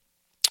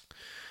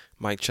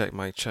Mic check,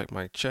 mic check,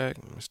 mic check.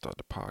 I'm gonna start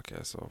the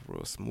podcast off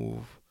real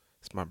smooth.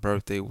 It's my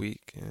birthday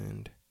week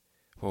and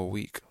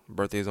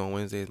Birthday's on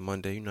Wednesday, it's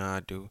Monday. You know how I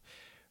do.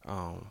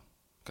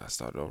 Got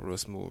started off real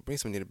smooth. Bring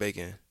some Nita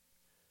Bacon.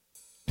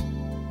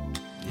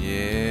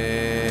 Yeah.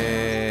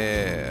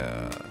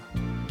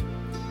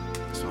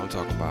 That's what I'm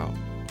talking about.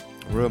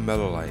 Real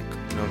mellow like. You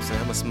know what I'm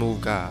saying? I'm a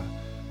smooth guy.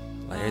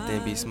 Like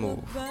everything be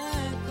smooth.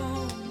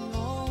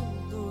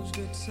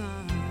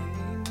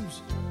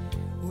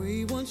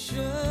 We once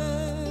shared,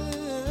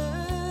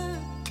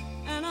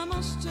 and I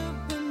must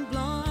have been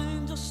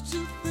blind just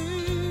to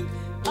think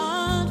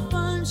I'd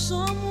find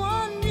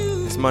someone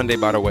new. It's Monday,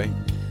 by the way.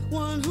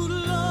 One who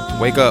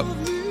Wake up.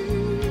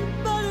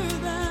 Better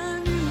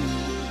than you.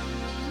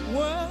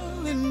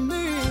 Well, it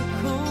may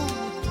come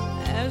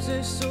as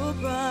a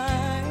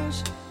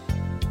surprise.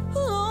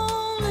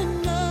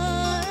 Loneliness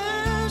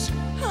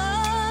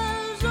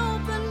has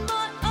opened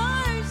my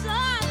eyes.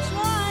 I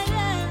tried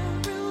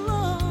every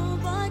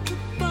love I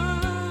could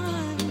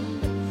find.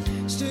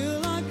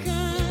 Still I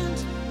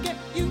can't get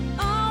you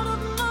out of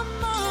my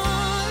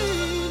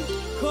mind.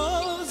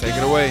 Take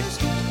it away.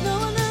 No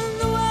one in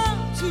the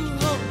world to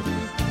hold me.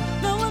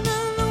 No one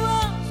in the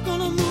world's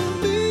gonna move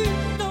me.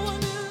 No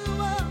one in the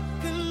world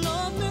can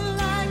love me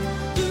like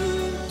you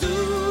do,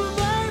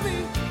 baby.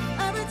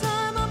 Every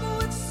time I'm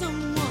with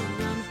someone,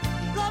 I'm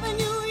loving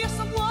you. Yes,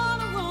 I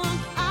wanna run.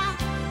 I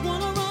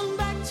wanna run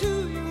back to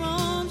your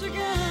arms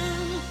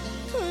again.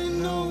 Ain't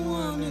no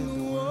one in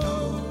the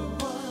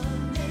world.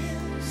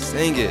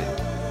 Sing it,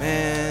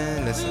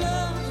 man. Listen.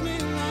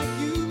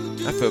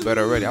 I feel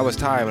better already. I was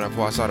tired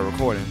before I started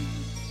recording.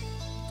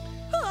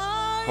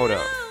 Hold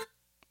up.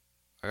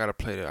 I gotta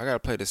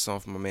play this song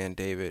for my man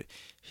David.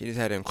 He just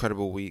had an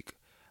incredible week.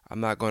 I'm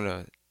not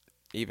gonna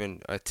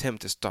even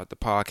attempt to start the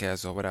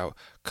podcast off without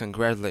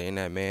congratulating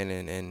that man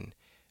and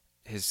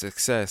his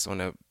success on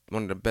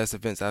one of the best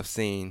events I've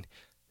seen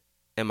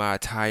in my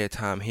entire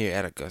time here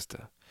at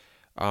Augusta.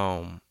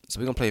 So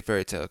we're gonna play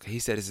Fairy Tale. He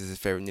said this is his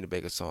favorite Nita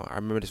Baker song. I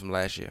remember this from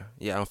last year.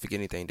 Yeah, I don't forget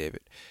anything,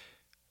 David.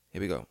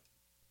 Here we go.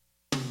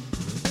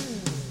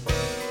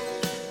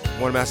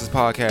 One Masters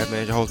Podcast,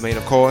 man. Your host, Maine,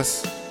 of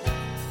course.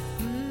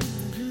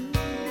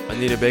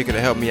 Anita Baker to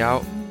help me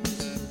out.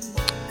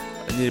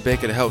 Anita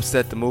Baker to help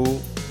set the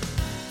mood.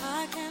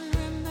 I can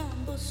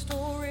remember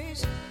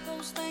stories,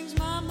 those things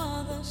my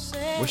mother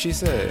said. What she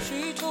said?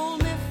 She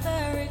told me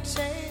fairy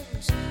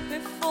tales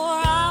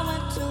before I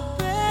went to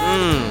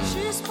bed.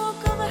 She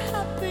spoke of the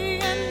happy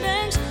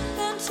endings,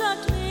 then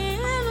tucked me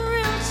in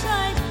real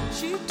tight.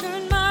 She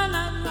turned my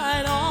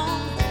nightlight on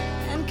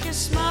and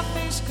kissed my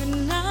face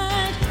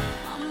goodnight.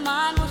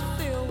 Mine was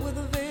filled with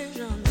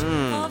visions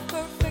of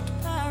perfect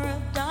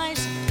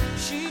paradise.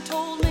 She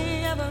told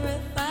me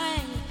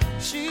everything.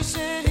 She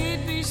said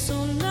he'd be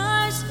so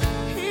nice.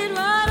 He'd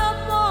ride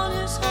up on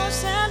his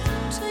horse and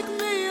take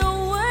me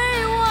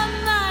away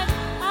one night.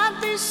 I'd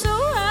be so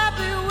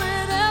happy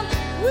with him.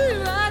 We'd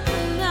ride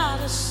the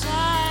night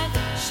aside.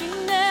 She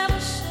never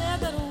said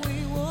that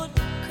we would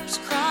curse,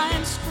 cry,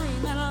 and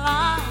scream and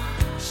lie.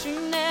 She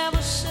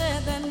never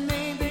said that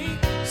maybe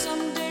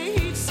someday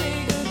he'd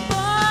say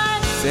goodbye.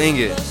 Sing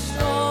it. The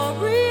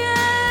story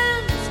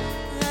ends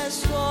as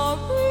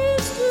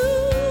stories do.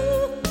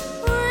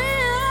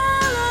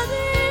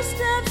 Reality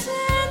steps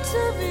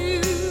into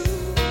view.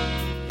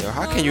 Yo,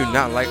 how can you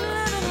not like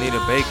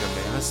Anita Baker,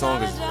 man? Her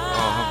song is,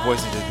 her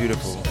voice is just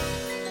beautiful.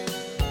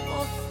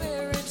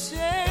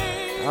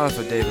 I love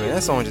for David, man.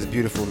 That song is just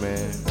beautiful,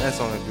 man. That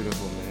song is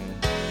beautiful, man.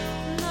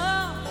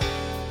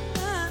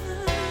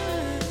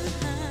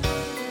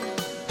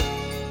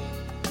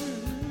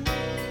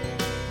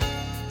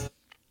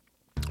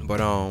 But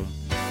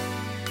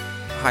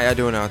how y'all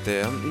doing out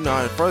there?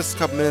 The first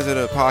couple minutes of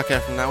the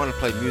podcast from now, I want to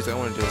play music. I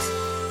want to just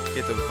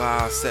get the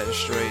vibe set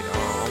straight.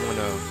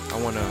 I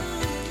want to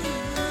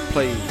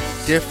play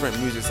different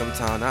music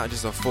sometimes, not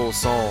just a full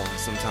song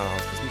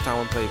sometimes. Sometimes I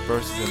want to play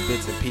verses and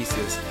bits and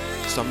pieces.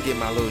 So I'm getting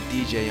my little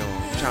DJ on.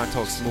 I'm trying to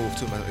talk smooth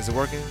too. Is it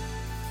working?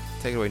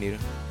 Take it away, Nita.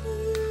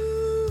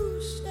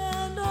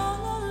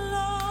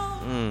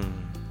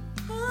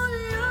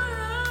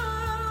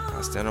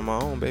 I stand on my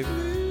own, baby.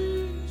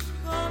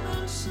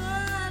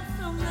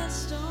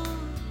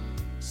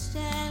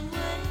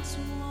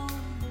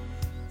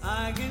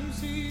 I can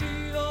see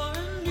you're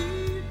in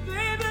need,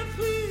 baby.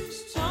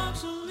 Please talk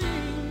to me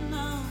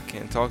now. I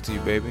can't talk to you,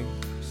 baby.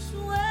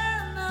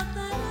 Swear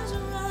nothing is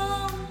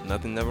wrong.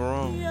 Nothing never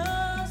wrong.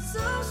 You're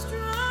so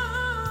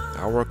strong.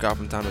 I work out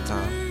from time to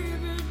time.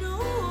 Baby,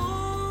 don't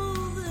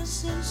hold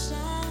this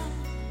inside.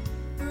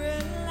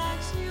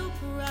 Relax your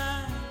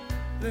pride.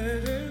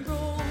 Let it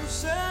go,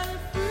 set it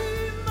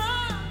free,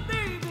 my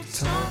baby.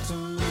 Talk to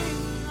me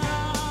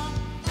now.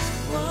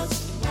 What's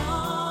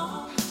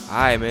wrong?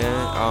 Alright,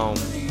 man.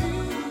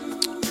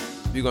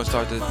 We're gonna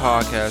start this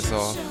podcast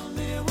off.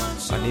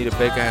 Anita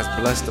Baker has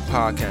blessed the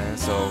podcast,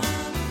 so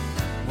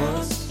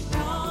what's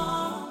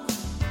wrong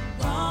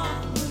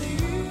with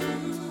you?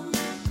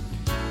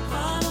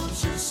 Why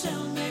don't you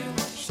tell me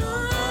what's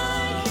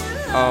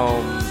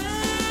wrong?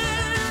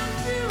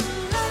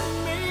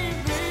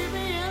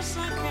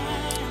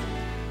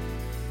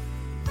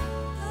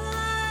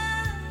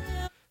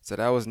 So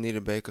that was Anita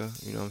Baker.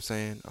 You know what I'm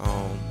saying?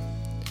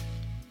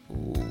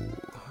 Ooh,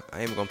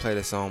 I ain't even gonna play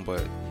this song,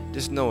 but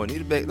just know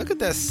Anita Baker. Look at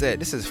that set.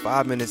 This is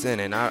 5 minutes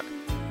in, and I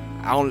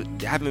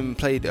haven't even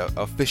played the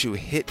official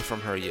hit from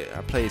her yet.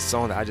 I played a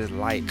song that I just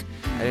like.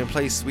 I didn't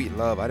play Sweet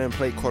Love. I didn't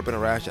play Corbin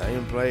and Ratchet. I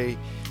didn't play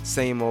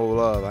Same Old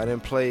Love. I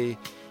didn't play.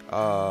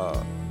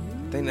 I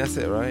think that's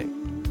it, right?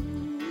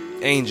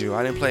 Angel.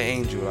 I didn't play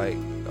Angel. Like,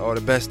 or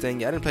The Best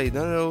Thing. I didn't play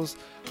none of those.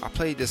 I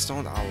played this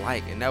song that I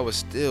like, and that was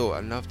still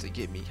enough to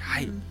get me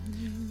hyped.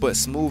 But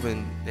smooth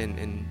and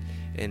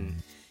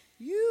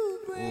ooh,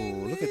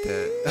 look at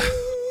that.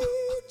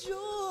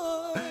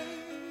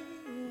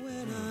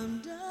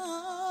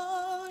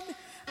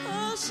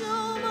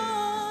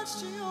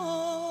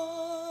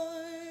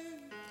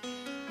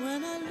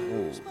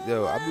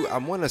 Yo, I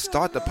want to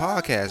start the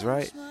podcast,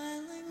 right?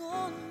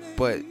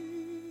 But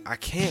I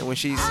can't when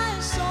she's.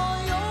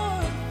 Alright,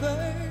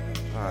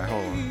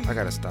 hold on. I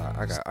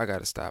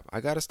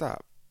gotta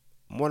stop.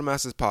 Morning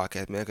Masters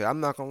podcast, man. Cause I'm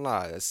not gonna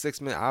lie, at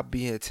 6 minutes, I'll be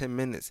here 10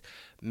 minutes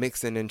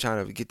mixing and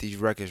trying to get these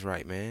records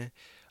right, man.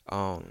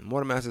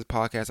 Morning Masters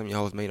podcast. I'm your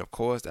host, Maine, of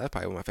course. That's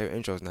probably one of my favorite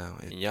intros now.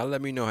 And y'all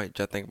let me know how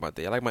y'all think about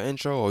that. Y'all like my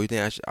intro, or you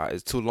think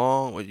it's too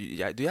long? Or are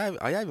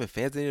y'all even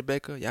fans of Anita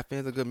Baker? Y'all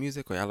fans of good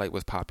music, or y'all like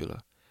what's popular?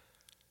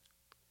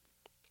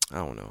 I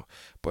don't know,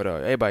 but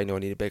everybody know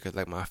Anita Baker is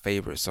like my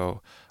favorite.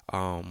 So,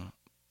 I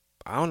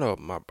don't know.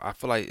 I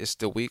feel like it's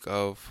the week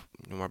of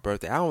my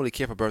birthday. I don't really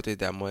care for birthdays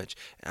that much.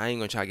 And I ain't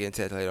gonna try to get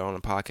into that later on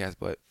in the podcast,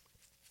 but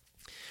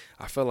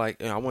I feel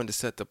like I wanted to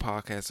set the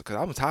podcast because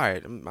I'm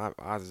tired. My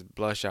eyes is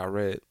bloodshot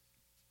red.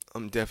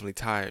 I'm definitely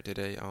tired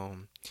today.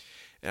 And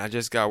I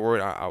just got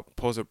word I'm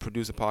supposed to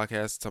produce a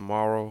podcast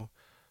tomorrow.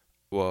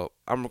 Well,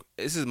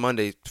 this is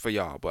Monday for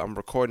y'all, but I'm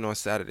recording on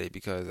Saturday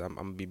because I'm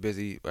gonna be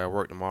busy at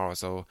work tomorrow.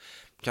 So I'm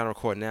trying to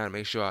record now to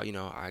make sure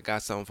I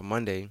got something for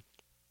Monday.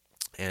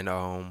 And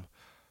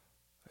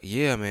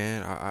yeah,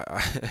 man,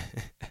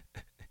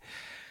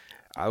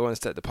 I want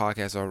to set the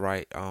podcast all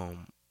right. I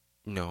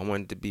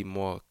wanted to be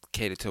more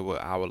catered to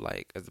what I would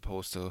like as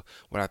opposed to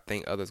what I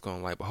think others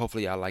gonna like. But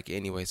hopefully y'all like it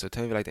anyway. So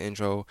tell me if you like the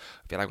intro.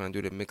 If y'all like when I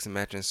do the mix and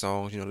matching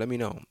songs, let me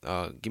know.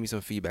 Give me some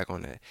feedback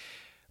on that.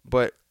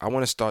 But I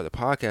want to start the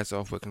podcast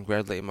off with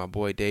congratulating my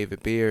boy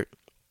David Beard.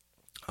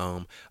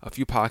 A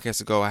few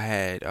podcasts ago, I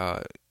had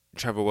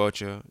Trevor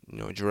Welcher,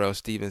 Jarrell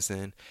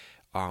Stevenson.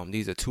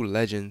 These are two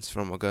legends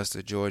from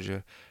Augusta,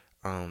 Georgia.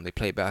 They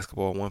played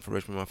basketball, one for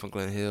Richmond, one for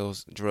Glen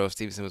Hills. Jarrell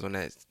Stevenson was on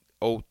that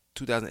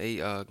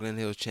 2008 Glen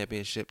Hills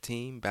championship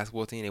team,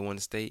 basketball team. They won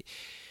the state.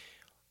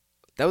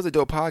 That was a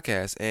dope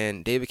podcast,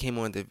 and David came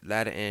on the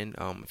latter end.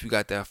 If you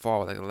got that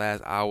far, like the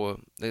last hour,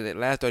 the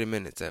last 30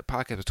 minutes, that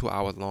podcast was 2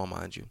 hours long,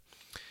 mind you.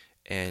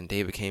 And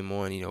David came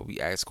on, we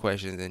asked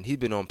questions, and he's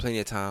been on plenty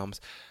of times.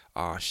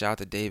 Shout out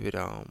to David.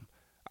 I'll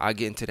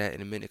get into that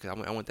in a minute because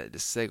I want that to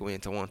segue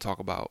into what I want to talk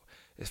about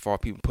as far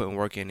as people putting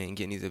work in and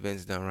getting these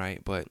events done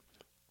right. But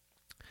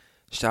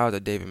shout out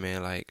to David,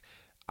 man. Like,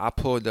 I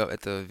pulled up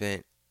at the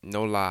event,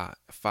 no lie,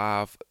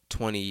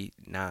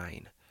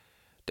 5:29.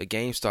 The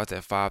game starts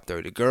at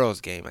 5:30. A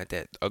girls' game at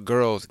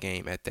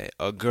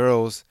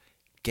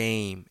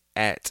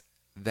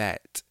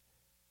that.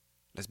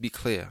 Let's be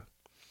clear.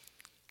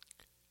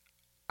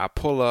 I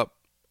pull up,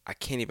 I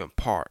can't even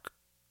park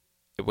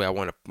the way I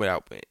want to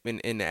without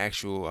in the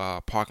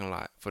actual parking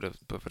lot for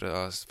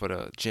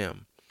the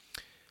gym.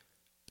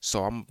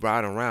 So I'm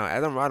riding around.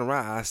 As I'm riding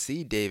around, I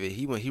see David.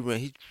 He ran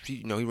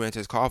to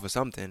his car for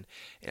something,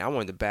 and I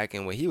wanted to back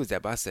in where he was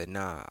at, but I said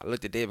nah. I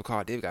looked at David's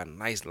car. David got a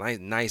nice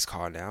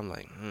car now. I'm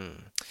like,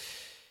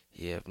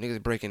 yeah, if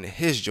niggas break into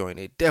his joint,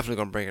 they definitely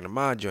gonna break into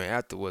my joint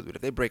afterwards. But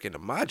if they break into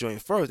my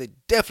joint first, they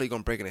definitely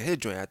gonna break into his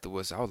joint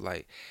afterwards. So I was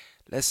like,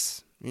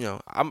 let's.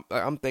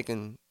 I'm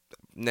thinking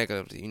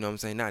negatively, what I'm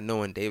saying? Not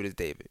knowing David is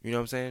David, you know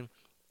what I'm saying?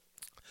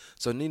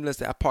 So needless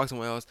to say, I parked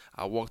somewhere else.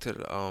 I walked to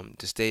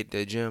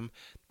the gym.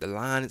 The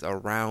line is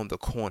around the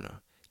corner.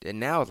 And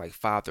now it's like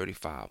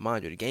 5:35.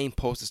 Mind you, the game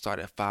posted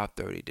started at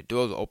 5:30. The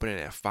doors are opening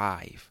at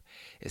 5.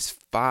 It's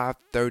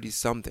 5:30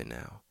 something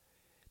now.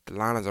 The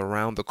line is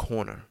around the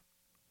corner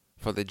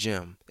for the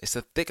gym. It's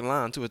a thick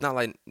line too. It's not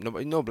like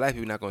black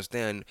people not gonna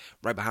stand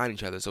right behind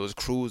each other. So it's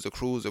crews.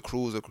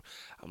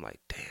 I'm like,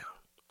 damn.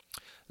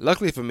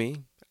 Luckily for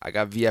me, I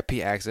got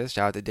VIP access.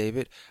 Shout out to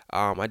David.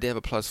 I did have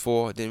a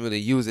 +4. Didn't really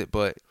use it,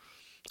 but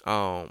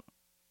I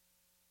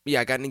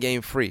got in the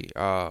game free.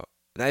 Not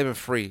even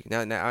free.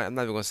 Now, I'm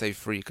not even gonna say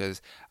free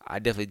because I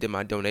definitely did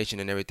my donation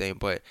and everything.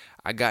 But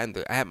I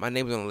had my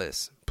name was on the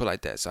list. Put it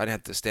like that, so I didn't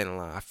have to stand in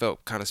line. I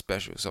felt kind of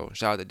special. So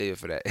shout out to David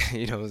for that.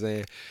 You know what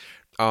I'm saying?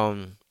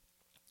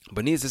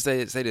 But needless to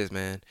say this,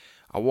 man.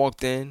 I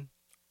walked in.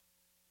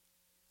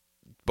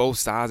 Both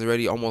sides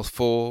already almost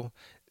full.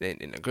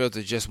 And the girls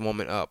are just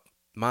warming up.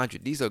 Mind you,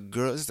 these are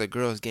girls. This is a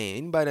girls' game.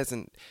 Anybody that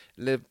doesn't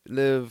live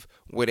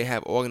where they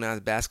have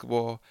organized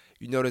basketball,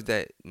 you notice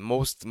that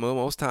most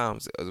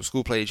times the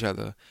school play each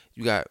other.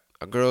 You got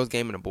a girls'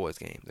 game and a boys'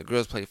 game. The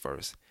girls play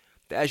first.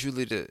 That's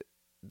usually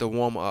the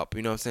warm up.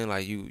 You know what I'm saying?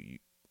 Like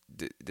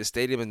the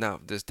stadium is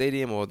not or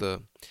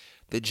the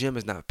gym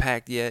is not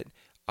packed yet.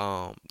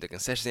 The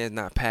concession stand is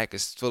not packed.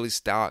 It's fully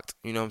stocked.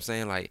 You know what I'm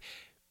saying? Like,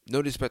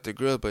 no disrespect to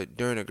girls, but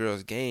during a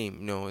girls'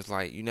 game, it's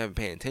like you never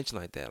paying attention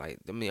like that. Like,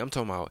 I mean, I'm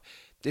talking about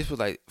this was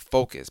like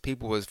focused.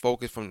 People was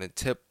focused from the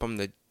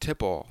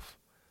tip off,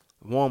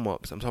 warm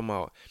ups. I'm talking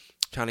about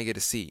trying to get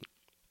a seat.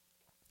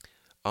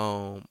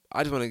 I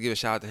just want to give a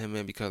shout out to him,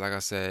 man, because like I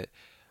said,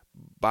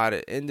 by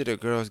the end of the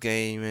girls'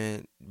 game,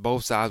 man,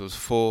 both sides was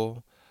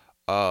full.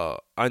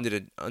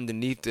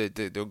 Underneath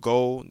the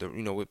goal,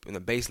 in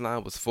the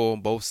baseline was full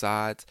on both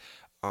sides.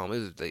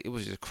 It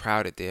was just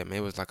crowded there, man.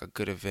 It was like a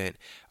good event.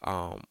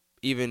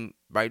 Even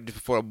right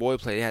before the boy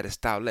play, they had to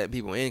stop letting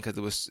people in because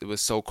it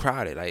was so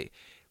crowded. Like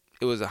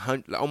it was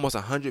almost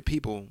 100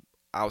 people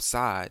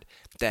outside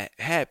that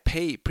had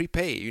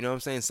prepaid. You know what I'm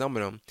saying? Some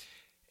of them,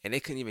 and they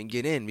couldn't even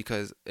get in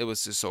because it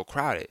was just so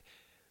crowded.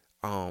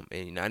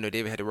 And I know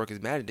David had to work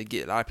his magic to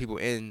get a lot of people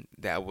in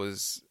that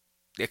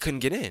couldn't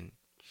get in.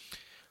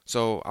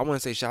 So I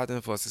want to say shout out to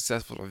him for a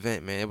successful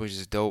event, man. It was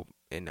just dope,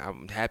 and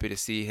I'm happy to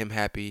see him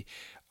happy.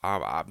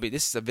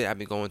 This is an event I've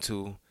been going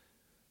to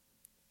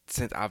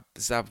since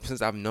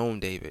I've known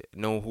David,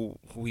 know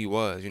who he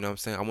was. You know what I'm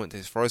saying? I went to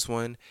his first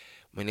one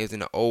when he was in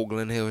the old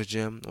Glen Hills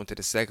gym. I went to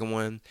the second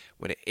one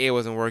when the air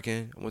wasn't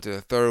working. I went to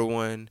the third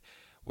one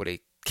where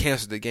they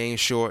canceled the game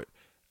short.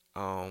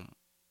 And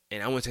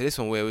I went to this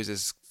one where it was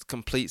just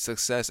complete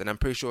success. And I'm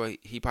pretty sure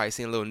he probably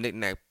seen little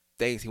knick-knack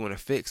things he want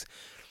to fix.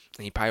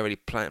 And he probably already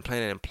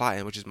planning and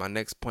plotting, which is my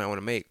next point I want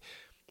to make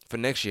for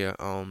next year.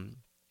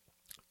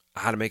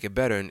 How to make it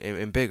better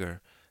and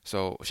bigger.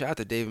 So shout out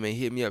to David, man.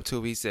 He hit me up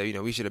too. He said,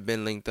 we should have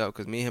been linked up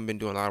because me and him been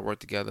doing a lot of work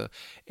together.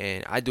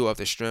 And I do it off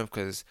the strength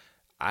because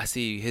I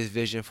see his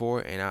vision for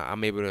it, and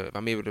I'm able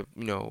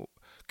to,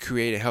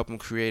 create and help him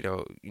create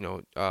or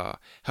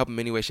help him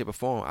any way, shape, or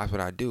form. That's what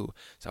I do.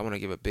 So I want to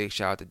give a big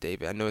shout out to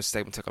David. I know his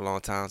segment took a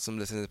long time. Some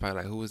listeners are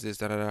probably like, who is this?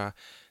 Da da da.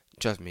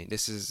 Trust me,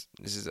 this is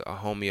a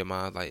homie of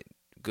mine. Like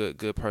good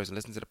person.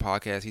 Listen to the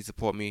podcast. He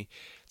support me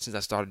since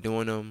I started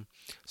doing them.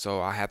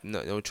 So I have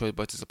no choice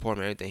but to support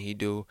him in everything he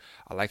do.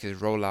 I like his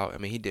rollout. I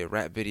mean, he did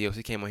rap videos.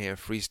 He came on here and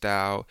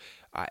freestyle.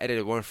 I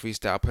edited one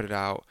freestyle, put it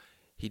out.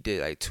 He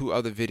did like 2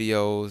 other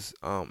videos,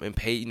 and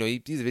paid.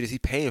 These videos he's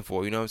paying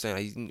for. You know what I'm saying?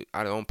 Like, he's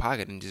out of his own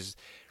pocket and just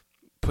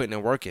putting the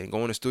work in,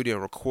 going to the studio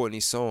and recording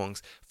these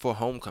songs for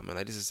homecoming.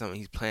 Like, this is something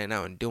he's planning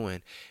out and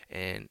doing.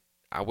 And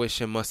I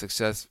wish him much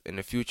success in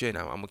the future. And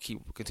I'm gonna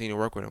continue to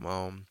work with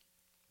him.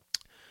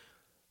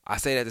 I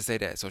say that to say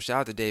that. So shout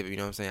out to David. You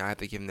know what I'm saying? I have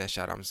to give him that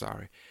shout out. I'm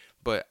sorry,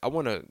 but I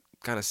want to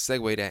kind of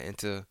segue that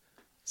into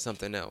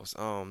something else.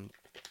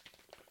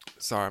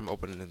 Sorry, I'm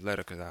opening the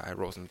letter because I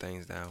wrote some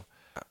things down.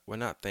 Well,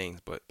 not things,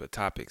 but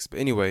topics. But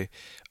anyway,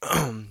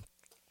 let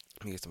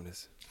me get some of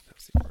this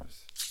Pepsi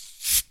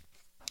first.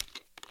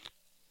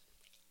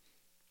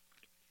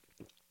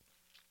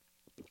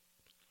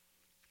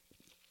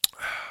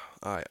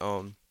 All right.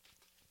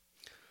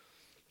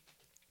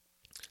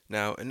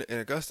 Now in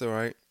Augusta,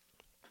 right?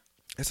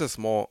 It's a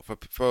small, for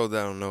those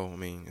that don't know, I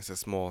mean, it's a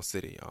small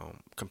city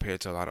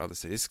compared to a lot of other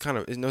cities.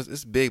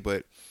 It's big,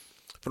 but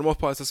for the most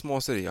part, it's a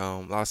small city. A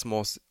lot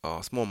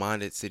of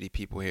small-minded city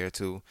people here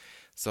too.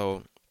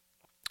 So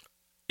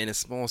in a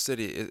small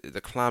city,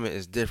 the climate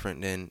is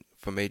different than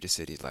for major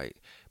cities like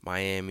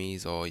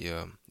Miami's or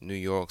your New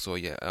York's or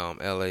your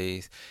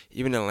LA's,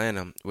 even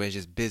Atlanta, where it's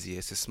just busy.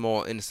 It's a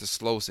small and it's a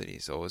slow city,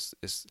 so it's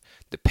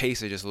the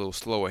pace is just a little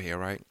slower here,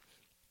 right?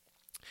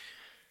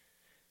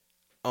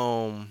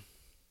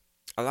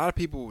 A lot of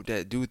people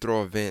that do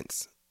throw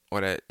events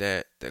or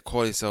that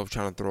call themselves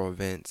trying to throw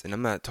events, and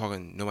I'm not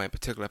talking nobody in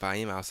particular. If I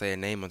am, I'll say a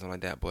name or something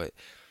like that. But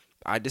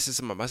this is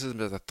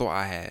just a thought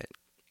I had.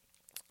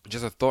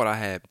 Just a thought I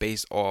had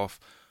based off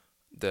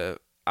the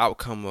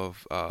outcome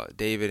of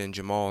David and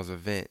Jamal's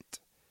event.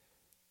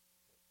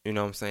 You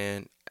know what I'm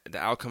saying? The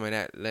outcome of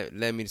that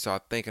led me to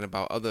start thinking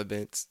about other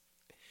events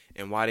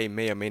and why they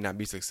may or may not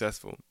be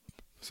successful.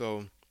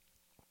 So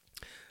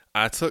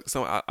I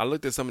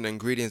looked at some of the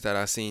ingredients that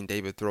I seen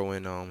David throw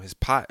in his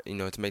pot,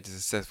 to make the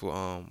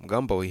successful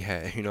gumbo he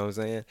had. You know what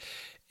I'm saying?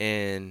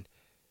 And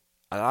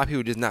a lot of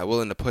people just not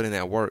willing to put in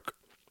that work.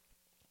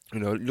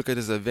 Look at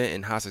this event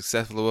and how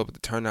successful it was with the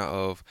turnout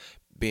of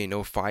being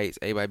no fights,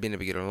 everybody being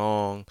able to get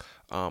along,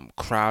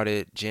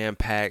 crowded,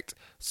 jam-packed,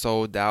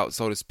 sold out,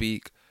 so to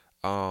speak,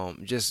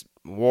 just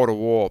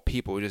wall-to-wall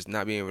people just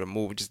not being able to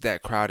move, just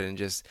that crowded and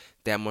just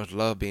that much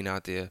love being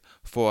out there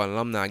for an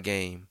alumni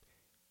game.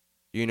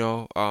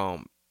 The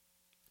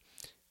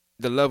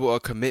level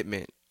of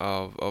commitment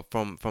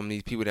from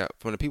the people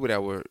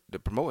that were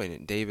promoting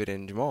it, David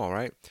and Jamal,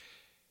 right?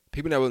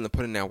 People that were willing to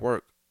put in that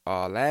work.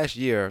 Last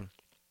year,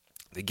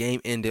 the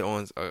game ended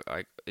on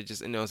it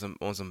just ended on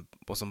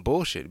some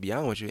bullshit. To be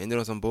honest with you, it ended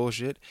on some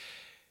bullshit.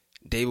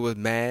 David was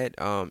mad.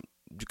 You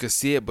could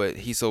see it, but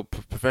he's so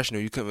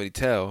professional, you couldn't really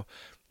tell.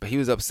 But he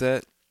was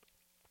upset.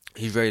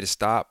 He's ready to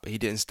stop. He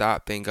didn't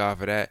stop. Thank God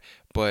for that.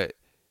 But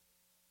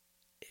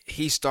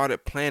he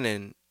started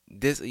planning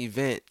this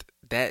event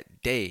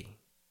that day.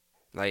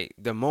 Like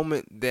the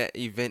moment that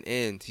event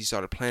ends, he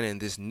started planning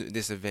this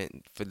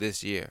event for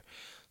this year.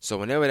 So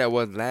whenever that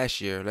was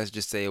last year, let's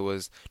just say it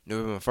was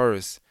November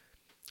 1st,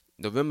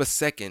 November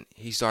 2nd,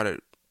 he started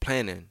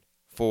planning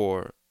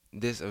for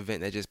this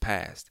event that just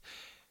passed.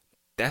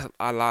 That's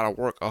a lot of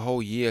work, a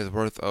whole year's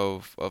worth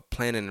of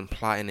planning and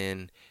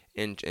plotting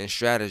and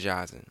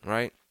strategizing,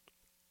 right?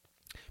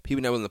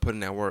 People not willing to put in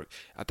that work.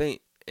 I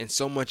think, and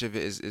so much of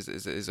it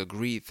is a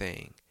greed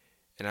thing.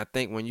 And I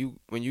think when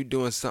you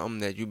doing something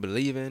that you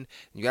believe in,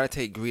 you gotta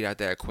take greed out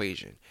that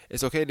equation.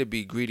 It's okay to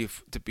be greedy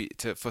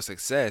for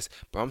success,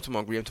 but I'm talking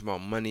about greed. I'm talking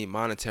about money,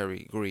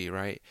 monetary greed,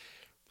 right?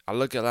 I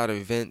look at a lot of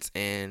events,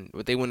 and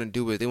what they want to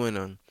do is they want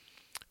to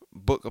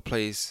book a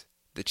place,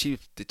 the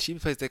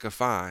cheapest place they can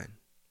find,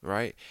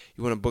 right?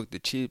 You want to book the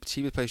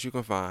cheapest place you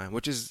can find,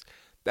 which is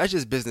that's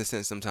just business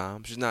sense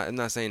sometimes. I'm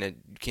not saying that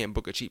you can't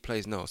book a cheap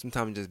place. No,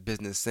 sometimes it's just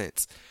business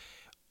sense.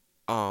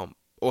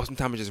 Or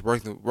sometimes it's just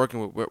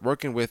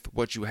working with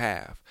what you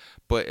have.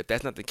 But if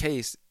that's not the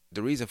case,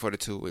 the reason for the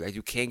two is that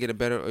you can get a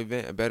better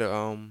event, a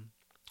better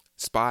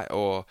spot,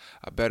 or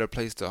a better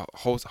place to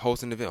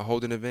host an event,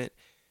 hold an event,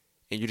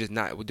 and you're just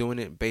not doing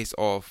it based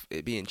off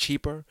it being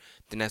cheaper,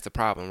 then that's the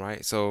problem,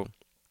 right? So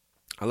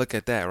I look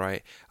at that,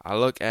 right? I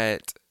look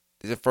at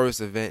the first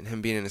event, him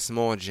being in a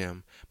small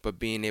gym, but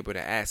being able to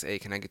ask, hey,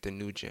 can I get the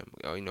new gym?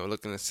 Or,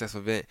 looking at a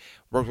successful event,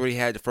 worked what he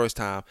had the first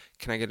time,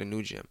 can I get a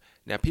new gym?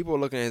 Now, people are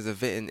looking at his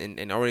event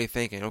and already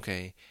thinking,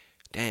 okay,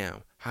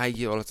 damn, how you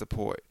get all the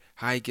support?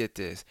 How you get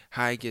this?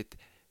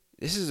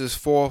 This is his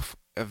fourth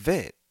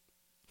event.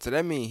 So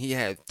that means he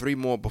had 3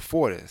 more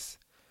before this.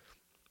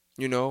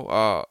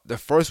 The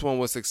first one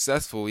was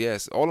successful.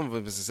 Yes, all of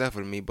them was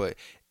successful to me, but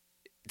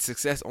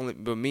success only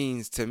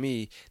means to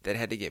me that it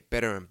had to get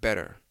better and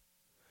better.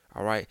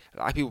 All right, a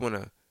lot of people want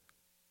to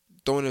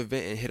throw an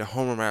event and hit a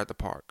home run right at the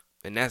park,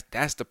 and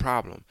that's the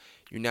problem.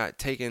 You're not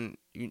taking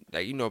people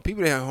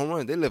that have home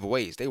runs, they lift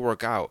weights, they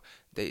work out,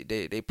 they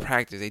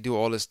practice, they do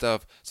all this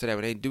stuff so that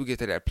when they do get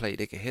to that plate,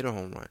 they can hit a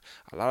home run.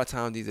 A lot of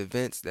times these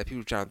events that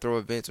people try to throw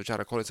events or try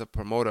to call themselves a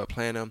promoter or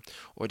planner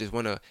or just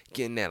want to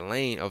get in that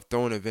lane of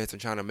throwing events and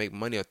trying to make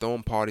money or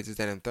throwing parties, this,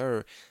 that, and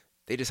third,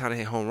 they just trying to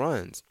hit home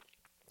runs.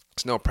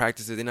 There's no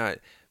practices. They're not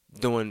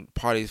doing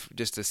parties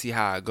just to see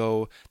how I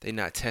go. They're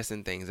not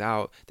testing things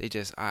out. They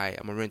just, all right,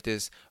 I'm going to rent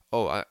this.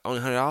 Oh, only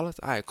 $100? All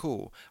right,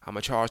 cool. I'm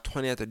going to charge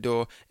 $20 at the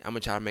door. I'm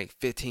going to try to make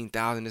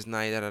 $15,000 this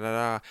night.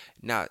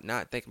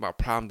 Not thinking about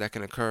problems that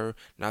can occur.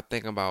 Not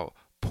thinking about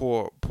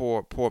poor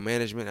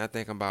management. Not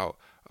thinking about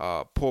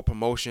poor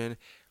promotion.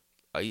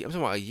 I'm talking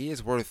about a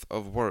year's worth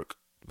of work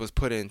was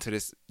put into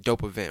this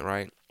dope event,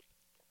 right?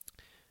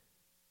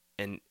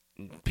 And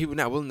people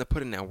not willing to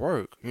put in that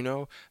work,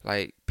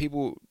 Like,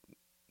 people,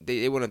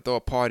 they want to throw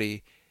a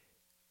party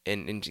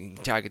and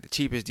try to get the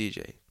cheapest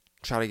DJ.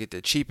 Try to get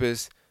the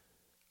cheapest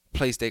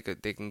place they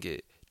can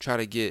get.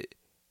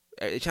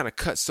 They're trying to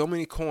cut so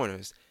many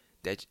corners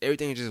that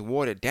everything is just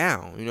watered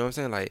down. You know what I'm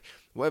saying? Like,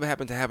 whatever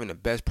happened to having the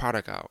best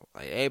product out?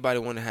 Like, everybody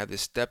want to have this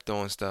stepped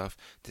on stuff,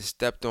 this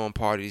stepped on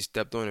parties,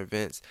 stepped on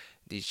events,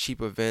 these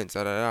cheap events,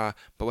 But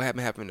what happened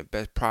to having the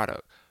best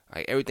product?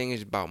 Like, everything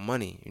is about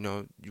money.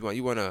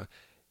 You want to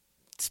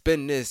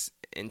spend this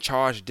and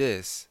charge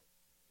this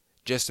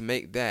just to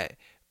make that,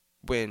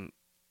 when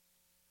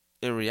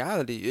in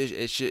reality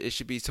it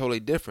should be totally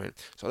different.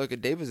 So I look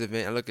at David's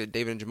event, I look at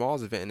David and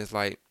Jamal's event, and it's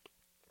like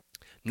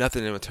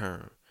nothing in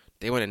return.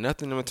 They wanted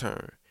nothing in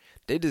return.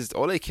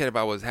 All they cared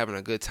about was having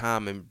a good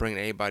time and bringing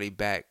everybody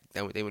back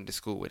that they went to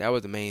school with. That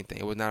was the main thing.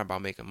 It was not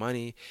about making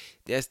money.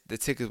 Yes, the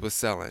tickets was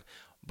selling.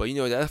 But you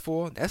know what that's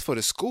for? That's for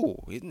the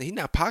school. He's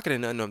not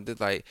pocketing nothing of this.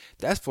 Like,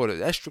 that's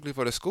strictly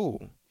for the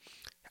school.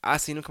 I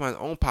seen him come out of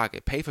his own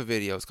pocket, pay for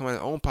videos, come out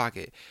of his own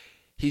pocket.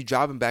 He's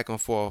driving back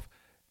and forth,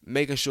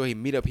 making sure he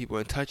meet up people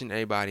and touching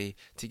everybody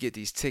to get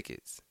these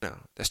tickets.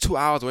 Now, that's 2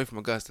 hours away from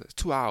Augusta. It's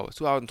 2 hours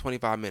and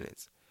 25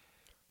 minutes.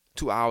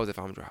 2 hours if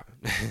I'm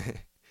driving.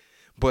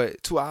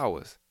 But 2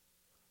 hours.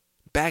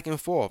 Back and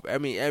forth. I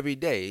mean, every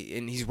day.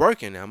 And he's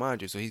working now,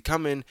 mind you. So he's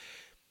coming,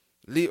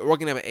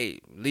 working at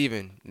 8,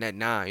 leaving at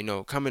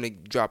 9,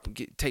 coming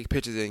to take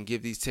pictures and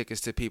give these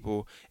tickets to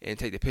people and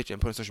take the picture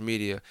and put on social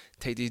media,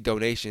 take these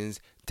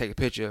donations, take a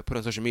picture, put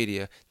on social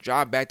media,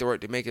 drive back to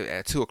work to make it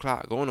at 2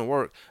 o'clock, going to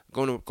work,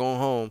 going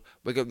home,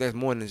 wake up next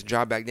morning, just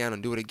drive back down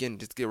and do it again,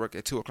 just get work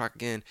at 2 o'clock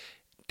again.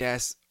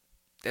 That's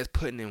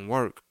putting in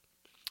work.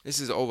 This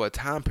is over a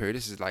time period.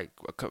 This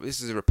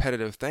is a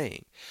repetitive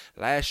thing.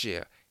 Last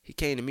year, he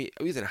came to me.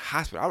 He was in a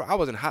hospital. I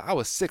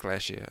was sick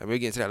last year. I mean, we'll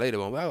get into that later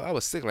on. I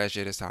was sick last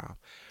year this time.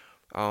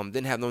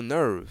 Didn't have no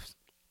nerves.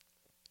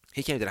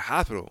 He came to the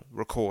hospital,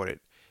 recorded.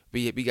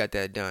 We got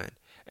that done.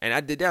 And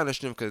I did that on the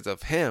stream because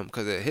of him,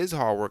 because of his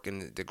hard work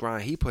and the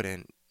grind he put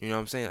in. You know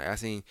what I'm saying? Like, I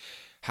seen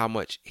how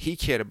much he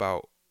cared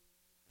about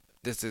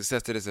the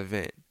success of this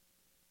event.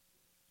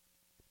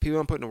 People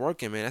aren't putting the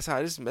work in, man. That's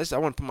I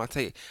want to put my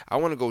take. I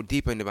want to go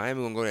deep into it, but I ain't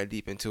even going to go that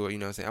deep into it. You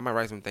know what I'm saying? I might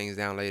write some things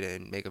down later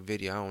and make a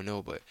video. I don't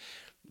know, but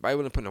everybody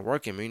want to put the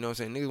work in, man. You know what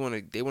I'm saying?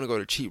 Niggas want to go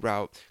the cheap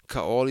route,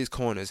 cut all these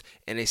corners,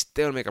 and they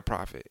still make a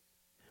profit.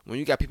 When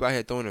you got people out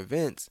here throwing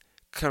events,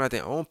 cutting out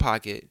their own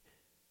pocket,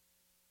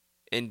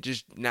 and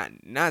just not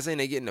saying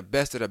they're getting the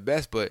best of the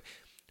best, but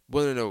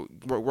willing to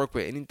work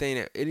with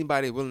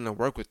anybody willing to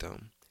work with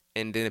them.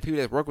 And then the people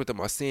that work with them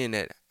are seeing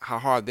that how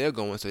hard they're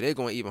going, so they're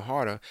going even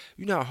harder.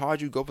 You know how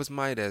hard you go for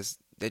somebody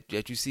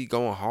that you see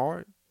going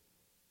hard?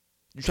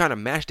 You're trying to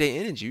match their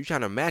energy. You're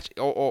trying to match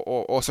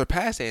or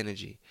surpass their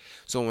energy.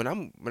 So when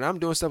I'm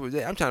doing stuff with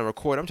that, I'm trying to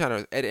record. I'm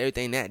trying to edit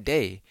everything that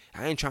day.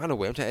 I ain't trying to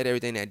wait. I'm trying to edit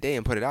everything that day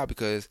and put it out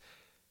because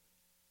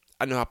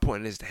I know how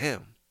important it is to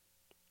him.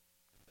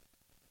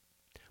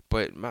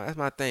 But that's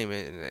my thing,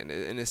 man.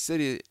 In the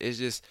city, it's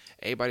just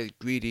everybody's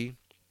greedy,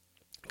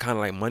 kind of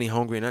like money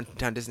hungry, and I'm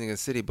trying to diss the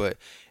city. But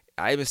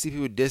I even see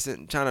people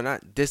trying to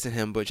not dissing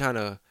him, but trying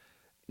to,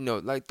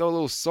 like throw a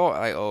little salt,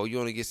 like, oh, you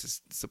only get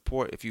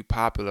support if you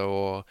popular,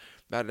 or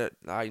like,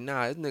 nah,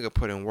 this nigga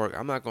put in work.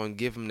 I'm not gonna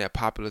give him that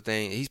popular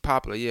thing. He's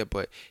popular, yeah,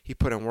 but he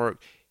put in work.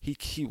 He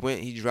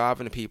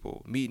driving the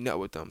people, meeting up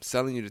with them,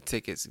 selling you the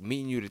tickets,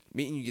 meeting you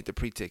get the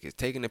pre-tickets,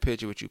 taking a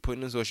picture with you,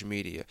 putting it on social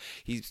media.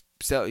 He's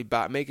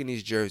making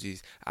these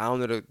jerseys. I don't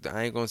know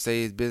I ain't gonna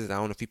say his business. I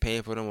don't know if he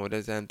paying for them or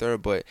this, that, and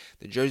third, but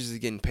the jerseys are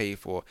getting paid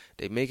for.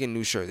 They making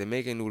new shirts, they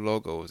making new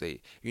logos.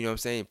 They, you know what I'm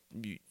saying,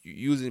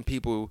 using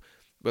people,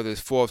 whether it's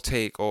Fourth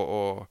Take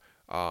or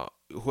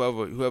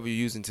whoever you're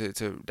using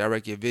to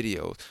direct your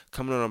videos,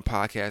 coming on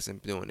podcasts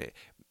and doing it,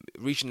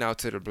 reaching out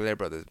to the Blair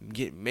Brothers,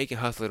 making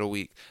Hustle of the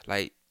Week.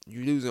 Like,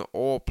 you're using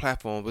all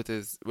platforms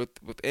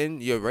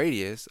within your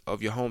radius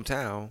of your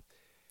hometown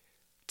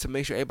to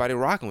make sure everybody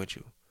rocking with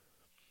you.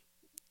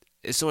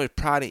 It's so much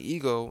pride and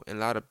ego in a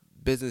lot of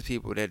business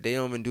people that they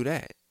don't even do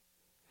that.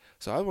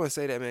 So I want to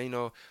say that, man,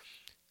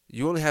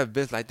 you only have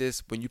events like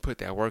this when you put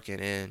that work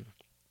in, and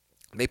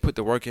they put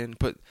the work in,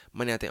 put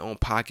money out their own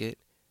pocket,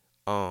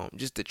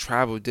 just the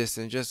travel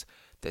distance, just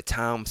the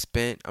time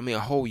spent. I mean, a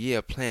whole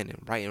year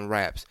planning, writing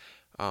raps,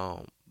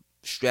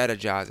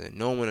 strategizing,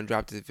 knowing when to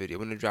drop this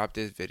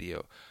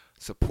video,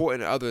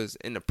 supporting others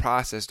in the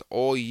process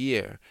all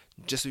year,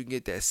 just so you can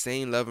get that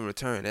same love and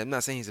return. I'm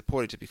not saying he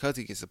supported just because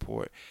he can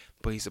support,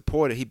 but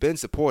he been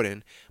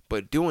supporting,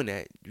 but doing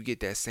that, you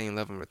get that same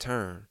love and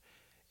return.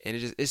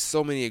 And it's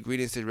so many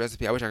ingredients to the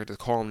recipe. I wish I could just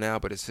call him now,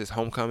 but it's his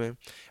homecoming.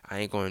 I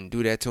ain't going to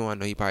do that to him. I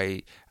know he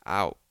probably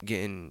out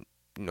getting,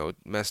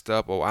 messed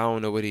up, or I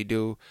don't know what he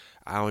do.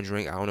 I don't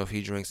drink. I don't know if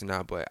he drinks or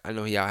not, but I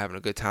know he out having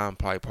a good time,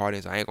 probably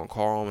partying, so I ain't going to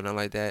call him and nothing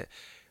like that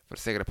for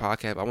the sake of the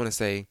podcast. But I want to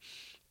say,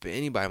 for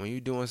anybody, when you're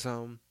doing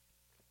something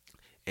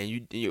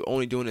and you're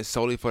only doing it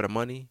solely for the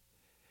money,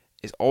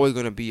 it's always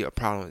going to be a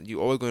problem.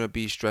 You're always going to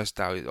be stressed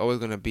out. It's always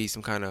going to be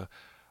some kind of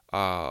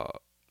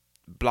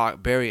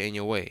block barrier in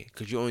your way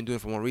because you're only doing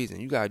it for one reason.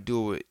 You got to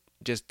do it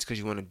just because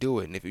you want to do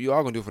it. And if you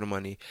are going to do it for the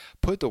money,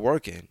 put the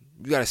work in.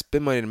 You got to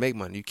spend money to make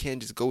money. You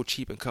can't just go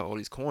cheap and cut all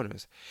these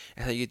corners.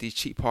 That's how you get these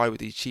cheap parties with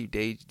these cheap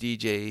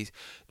DJs,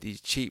 these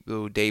cheap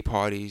little day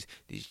parties,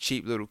 these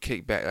cheap little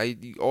kickbacks.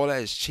 Like, all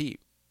that is cheap.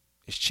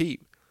 It's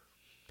cheap.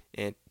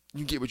 And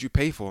you get what you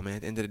pay for, man,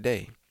 at the end of the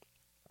day.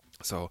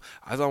 So,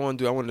 that's all I want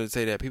to do. I wanted to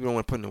say that people don't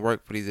want to put in the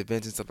work for these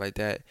events and stuff like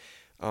that.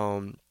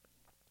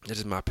 That's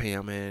just my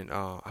opinion, man.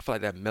 I feel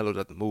like that mellowed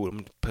up the mood. I'm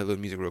going to play a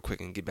little music real quick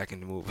and get back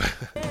in the mood.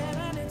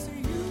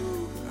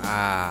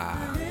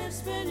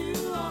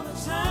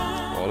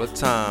 All the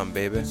time,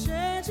 baby.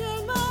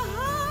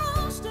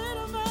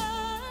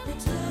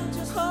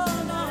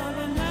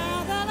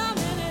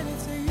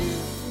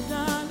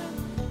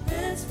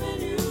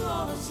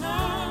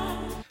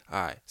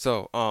 Alright,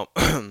 so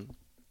I'm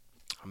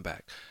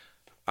back.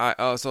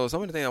 Alright, so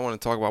some of the things I want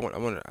to talk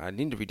about, I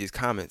need to read these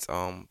comments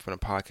from the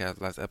podcast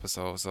last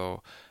episode.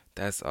 So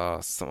that's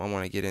something I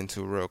want to get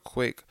into real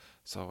quick.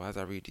 So as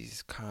I read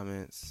these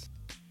comments,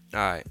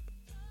 alright.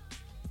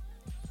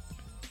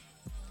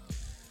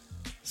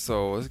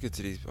 So let's get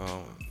to these.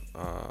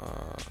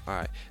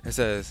 Alright. It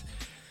says,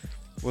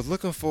 was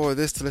looking for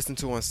this to listen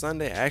to on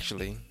Sunday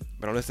actually,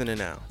 but I'm listening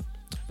now.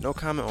 No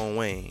comment on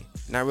Wayne.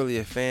 Not really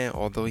a fan,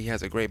 although he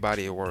has a great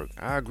body of work.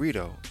 I agree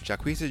though.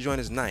 Jacquees'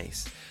 joint is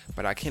nice,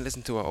 but I can't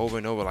listen to it over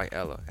and over like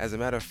Ella. As a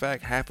matter of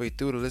fact, halfway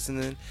through the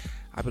listening,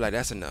 I'll be like,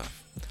 that's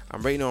enough.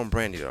 I'm waiting on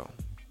Brandy though.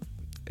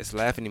 It's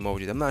laughing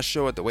emojis. I'm not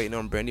sure what the waiting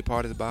on Brandy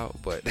part is about,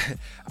 but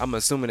I'm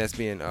assuming that's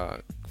being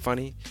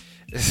funny.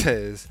 It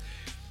says,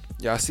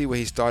 y'all see where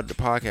he started the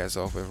podcast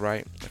off with,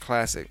 right? A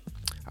classic.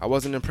 I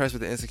wasn't impressed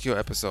with the Insecure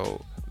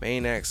episode.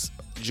 Main asked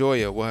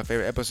Joya what her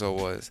favorite episode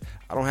was.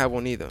 I don't have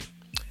one either.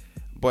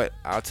 But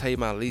I'll tell you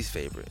my least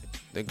favorite.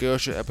 The Girl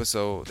Shit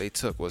episode they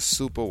took was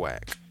super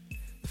whack.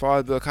 As far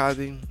as Bill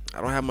Cosby,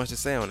 I don't have much to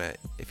say on that.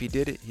 If he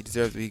did it, he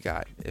deserves what he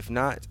got. If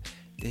not,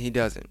 then he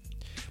doesn't.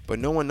 But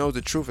no one knows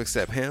the truth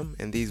except him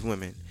and these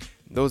women.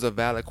 Those are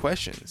valid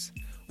questions.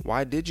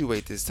 Why did you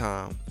wait this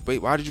time?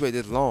 Why did you wait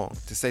this long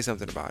to say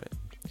something about it?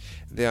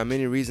 There are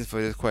many reasons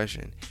for this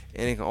question,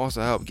 and it can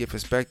also help get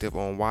perspective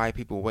on why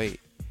people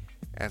wait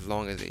as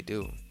long as they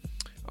do.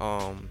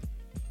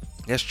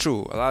 That's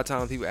true. A lot of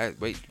times people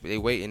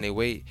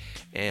wait,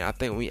 and I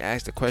think when we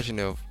ask the question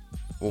of,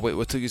 well, wait,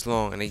 what took you so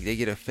long, and they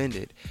get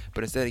offended.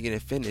 But instead of getting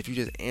offended, if you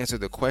just answer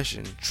the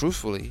question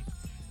truthfully,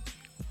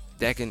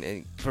 that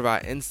can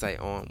provide insight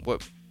on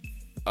what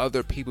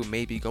other people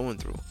may be going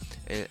through,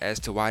 and as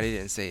to why they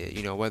didn't say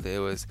it. Whether it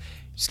was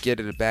scared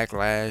of the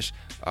backlash,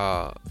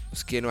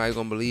 scared nobody's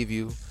gonna believe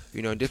you.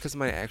 Just because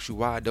somebody asks you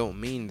why, don't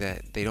mean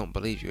that they don't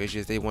believe you. It's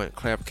just they want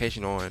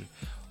clarification on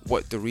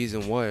what the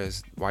reason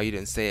was why you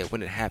didn't say it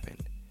when it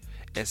happened.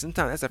 And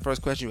sometimes that's the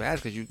first question you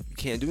ask because you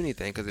can't do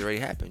anything because it already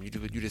happened. You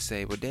just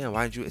say, well, damn,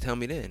 why didn't you tell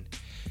me then?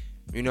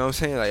 You know what I'm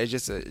saying? Like, it's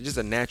just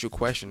a natural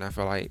question. I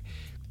feel like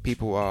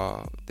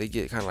people they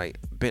get kind of like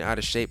bent out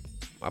of shape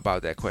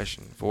about that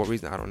question. For what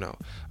reason, I don't know.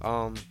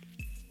 I'm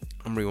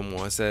reading one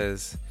more. It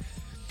says,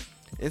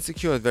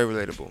 insecure is very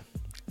relatable.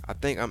 I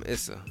think I'm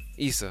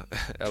Issa,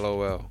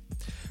 LOL.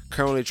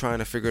 Currently trying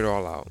to figure it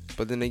all out.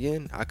 But then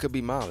again, I could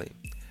be Molly.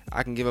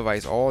 I can give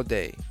advice all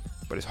day,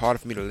 but it's hard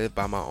for me to live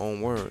by my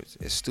own words.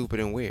 It's stupid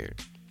and weird.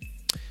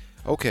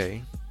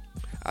 Okay,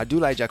 I do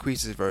like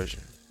Jacquees'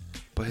 version,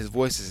 but his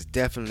voice is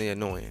definitely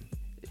annoying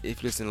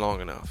if you listen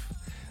long enough.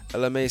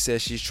 LMA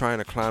says she's trying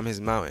to climb his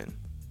mountain.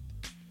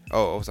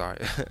 Oh, sorry,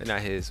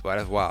 not his. Wow,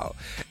 that's wild.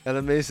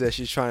 LMA says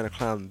she's trying to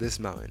climb this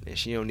mountain and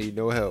she don't need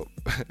no help.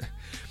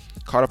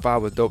 Carter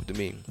 5 was dope to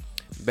me.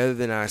 Better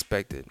than I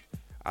expected.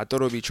 I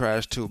thought it would be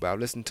trash too, but I've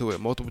listened to it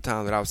multiple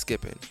times without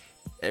skipping.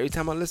 Every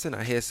time I listen,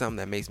 I hear something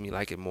that makes me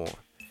like it more.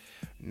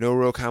 No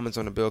real comments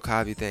on the Bill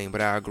Cosby thing,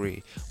 but I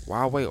agree.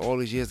 Why wait all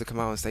these years to come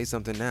out and say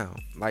something now?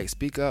 Like,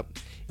 speak up,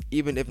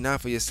 even if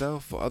not for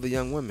yourself, for other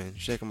young women.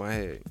 Shaking my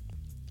head.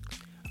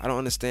 I don't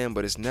understand,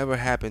 but it's never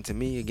happened to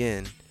me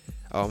again.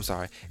 Oh, I'm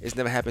sorry. It's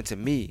never happened to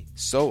me.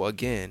 So,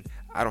 again,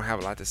 I don't have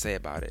a lot to say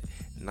about it.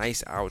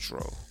 Nice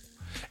outro.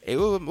 Hey,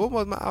 what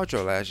was my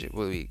outro last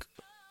week?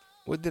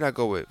 What did I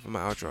go with for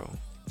my outro?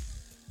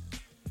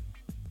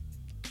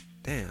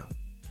 Damn.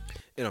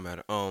 It don't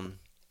matter. I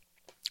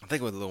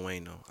think it was Lil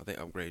Wayne, though. I think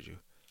Upgrade You.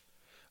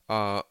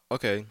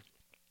 Okay.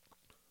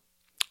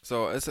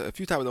 So, it's a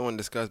few topics I want to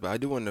discuss, but I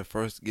do want to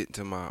first get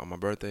into my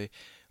birthday.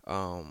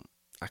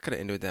 I could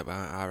have ended with that, but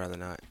I'd rather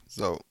not.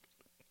 So,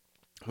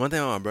 one thing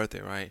on my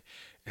birthday, right?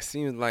 It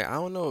seems like, I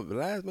don't know, the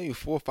last maybe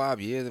 4 or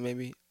 5 years,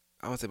 maybe.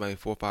 I want to say maybe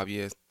 4 or 5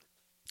 years.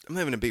 I'm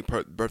not even a big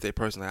birthday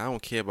person. Like, I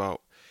don't care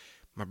about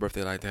my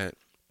birthday like that.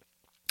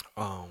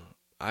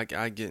 I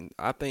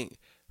think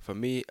for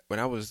me, when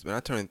I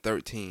turned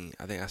 13,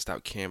 I think I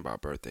stopped caring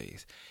about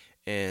birthdays.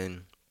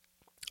 And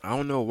I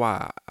don't know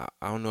why. I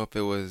don't know if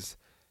it was,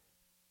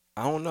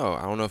 I don't know.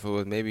 I don't know if it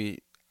was maybe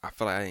I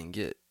felt like I didn't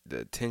get the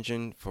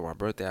attention for my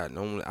birthday. I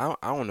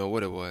don't know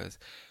what it was,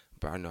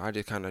 but I know I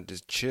just kind of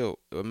just chilled.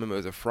 I remember it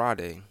was a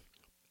Friday.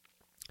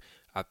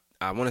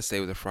 I want to say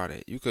it was a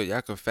Friday.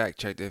 Y'all could fact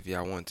check it if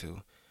y'all want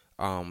to.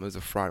 It was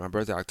a Friday. My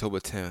birthday October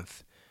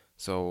 10th.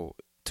 So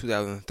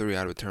 2003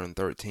 I would turn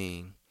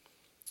 13.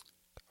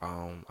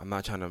 I'm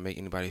not trying to make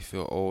anybody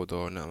feel old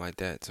or nothing like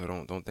that. So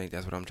don't think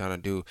that's what I'm trying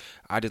to do.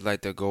 I just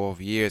like to go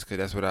off years because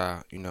that's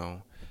what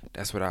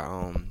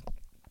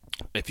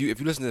if you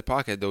listen to the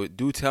podcast though,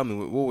 do tell me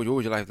what was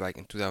your life like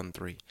in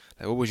 2003?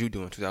 Like, what was you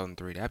doing in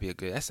 2003? That'd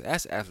be that's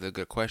actually a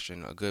good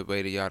question, a good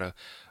way to y'all to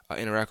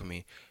interact with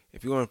me.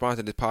 If you want to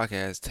sponsor this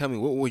podcast, tell me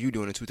what were you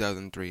doing in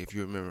 2003 if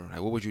you remember.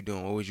 Like, what was you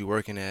doing? What was you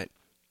working at?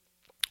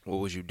 What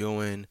was you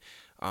doing?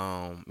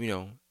 Tell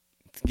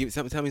me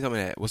some of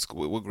that.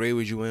 What grade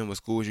was you in? What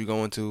school was you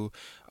going to?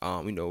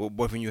 What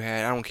boyfriend you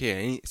had? I don't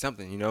care.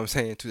 Something. You know what I'm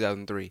saying?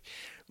 2003,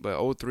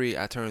 but '03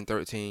 I turned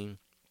 13.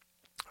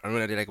 I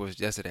remember that day like it was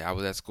yesterday. I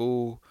was at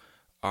school.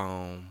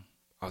 I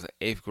was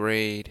in 8th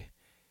grade,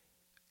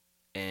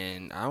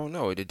 and I don't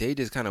know. The day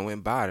just kind of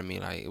went by to me.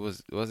 Like it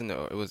was in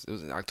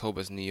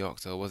October, it's New York,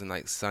 so it wasn't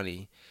like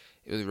sunny.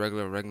 It was a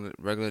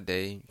regular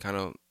day, kind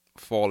of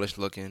fallish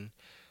looking.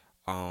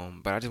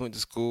 But I just went to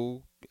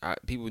school.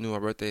 People knew my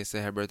birthday,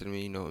 said happy birthday to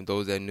me.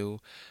 Those that knew,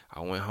 I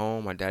went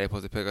home. My daddy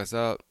supposed to pick us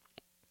up.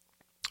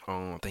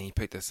 I think he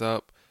picked us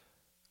up.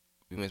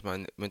 We went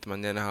to my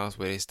nana house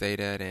where they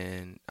stayed at,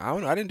 and I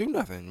don't know. I didn't do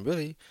nothing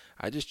really.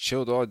 I just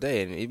chilled all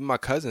day, and even my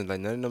cousins, like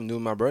none of them knew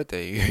my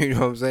birthday. You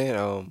know what I'm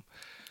saying?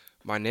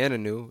 My nana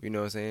knew. You know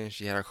what I'm saying?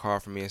 She had a car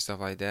for me and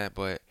stuff like that.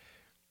 But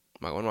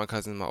one of my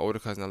cousins, my older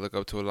cousin, I look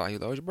up to a lot. He's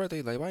like, "Oh, it's your birthday."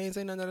 He's like, "Why you ain't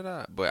say nothing?" Da, da,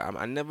 da. But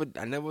I never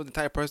was the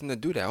type of person to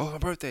do that. Oh, my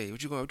birthday.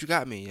 What you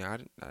got me?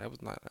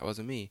 That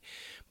wasn't me.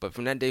 But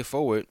from that day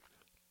forward,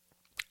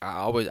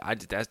 I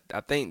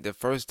think the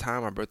first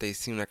time my birthday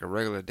seemed like a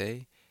regular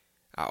day,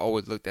 I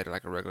always looked at it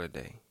like a regular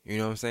day. You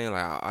know what I'm saying?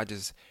 Like I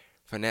just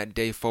from that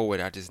day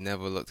forward, I just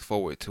never looked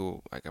forward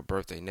to like a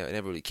birthday.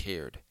 Never really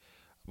cared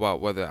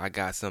about whether I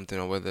got something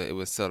or whether it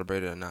was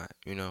celebrated or not.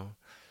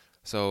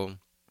 So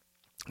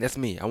that's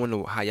me. I want to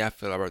know how y'all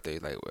feel about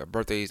birthdays. Like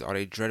birthdays, are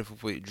they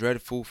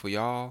dreadful for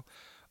y'all?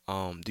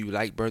 Do you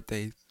like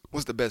birthdays?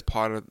 What's the best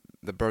part of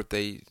the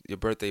birthday? Your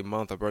birthday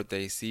month or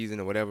birthday season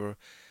or whatever?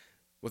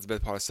 What's the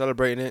best part of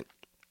celebrating it?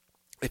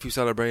 If you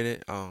celebrate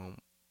it,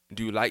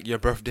 do you like your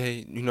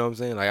birthday? You know what I'm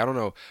saying? Like I don't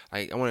know.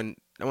 Like I want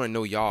to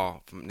know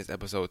y'all from this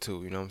episode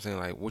too. You know what I'm saying?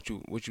 Like what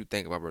you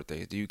think about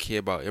birthdays? Do you care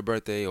about your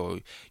birthday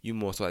or you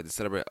more so like to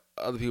celebrate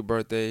other people's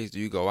birthdays? Do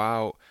you go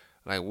out?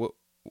 Like what?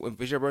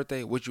 If it's your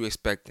birthday, what you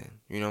expecting?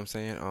 You know what I'm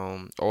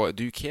saying? Or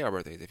do you care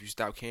about birthdays? If you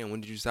stop caring,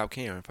 when did you stop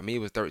caring? For me, it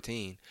was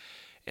 13,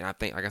 And I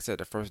think, like I said,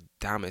 the first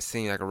time it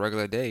seemed like a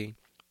regular day,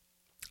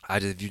 I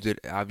viewed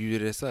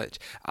it as such.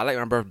 I like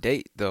my birth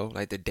date though,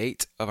 like the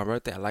date of my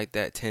birthday. I like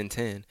that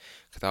 10/10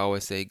 because I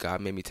always say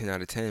God made me 10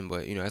 out of 10,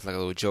 but that's like a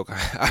little joke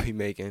I be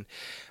making.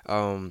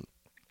 Um,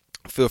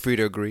 Feel free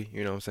to agree,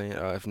 you know what I'm saying?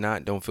 If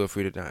not, don't feel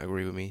free to not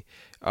agree with me.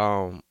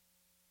 Um,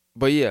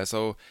 but yeah,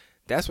 so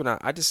that's when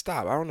I just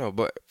stopped. I don't know,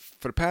 but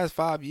for the past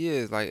 5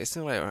 years, like it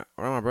seems like around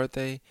my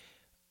birthday,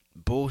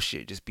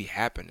 bullshit just be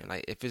happening.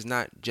 Like if it's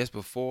not just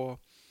before,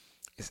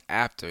 it's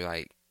after.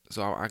 Like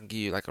so, I can give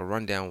you like a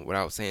rundown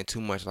without saying too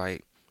much.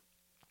 Like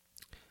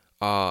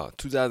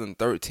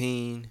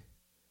 2013,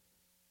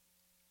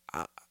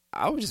 I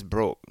I was just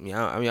broke.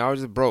 I was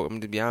just broke.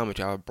 To be honest with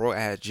you, I was broke. I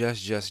had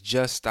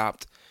just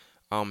stopped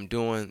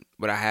doing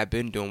what I had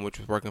been doing, which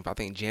was working for I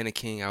think Janet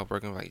King. I was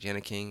working for like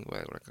Janet King,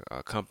 like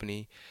a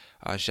company.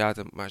 Shout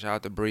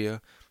out to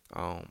Bria.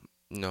 I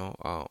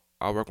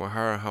work with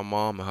her and her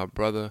mom and her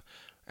brother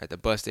at the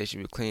bus station.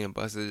 We were cleaning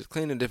buses,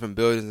 cleaning different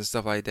buildings and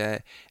stuff like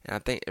that. And I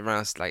think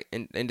around like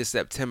into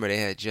September they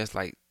had just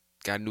like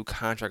got a new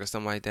contract or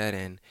something like that,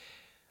 and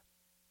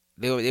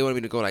they wanted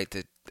me to go like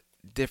to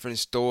different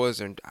stores,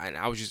 and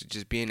I was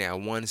just being at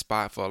one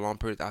spot for a long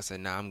period. I said,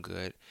 nah, I'm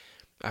good.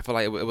 I felt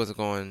like it wasn't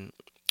going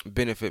to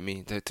benefit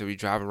me to be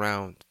driving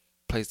around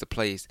place to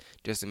place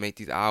just to make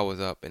these hours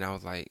up. And I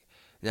was like,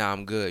 nah,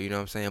 I'm good. You know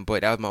what I'm saying?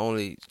 But that was my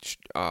only,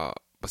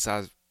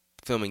 besides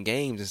filming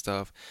games and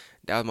stuff,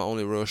 that was my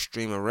only real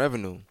stream of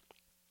revenue.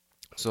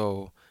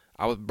 So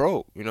I was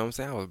broke. You know what I'm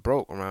saying? I was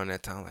broke around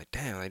that time. Like,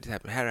 damn, like this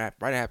happened. Had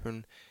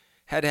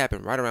to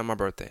happen right around my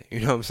birthday.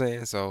 You know what I'm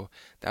saying? So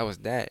that was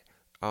that.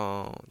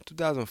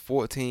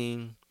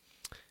 2014.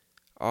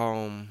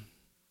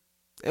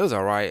 It was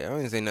alright. I don't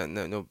even say nothing,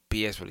 no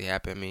BS really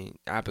happened. I mean,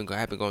 I've been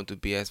going through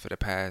BS for the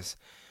past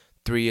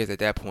 3 years at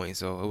that point,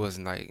 so it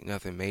wasn't like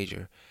nothing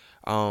major.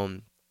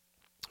 Um,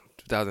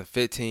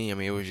 2015. I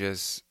mean, it was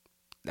just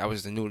that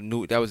was the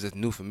new that was just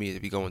new for me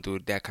to be going through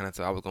that kind of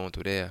stuff I was going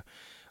through there.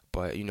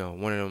 But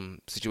one of them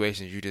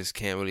situations you just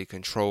can't really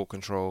control.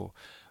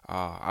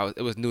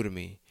 It was new to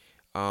me.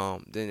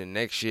 Then the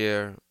next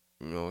year,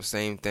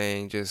 same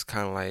thing, just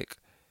kind of like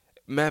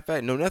matter of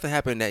fact, no, nothing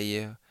happened that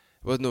year.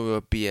 It was no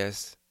real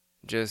BS.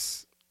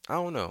 Just I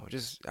don't know.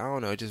 I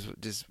don't know. It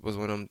just was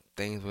one of them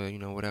things where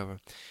whatever.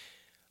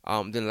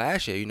 Then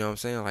last year, you know what I'm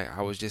saying? Like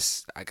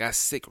I got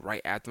sick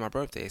right after my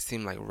birthday. It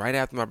seemed like right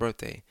after my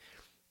birthday,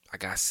 I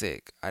got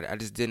sick. I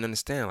just didn't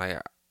understand.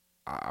 Like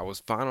I was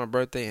fine on my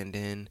birthday, and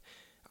then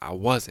I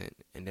wasn't,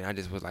 and then I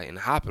just was like in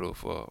the hospital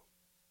for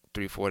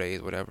 3 4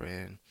 days, whatever,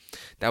 and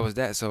that was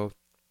that. So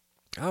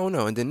I don't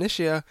know. And then this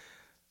year,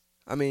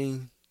 I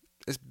mean,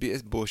 it's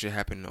bullshit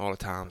happening all the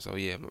time. So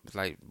yeah, it's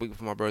like week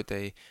before my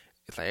birthday,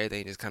 it's like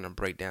everything just kind of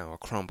break down or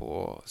crumble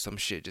or some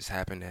shit just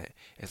happened that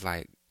it's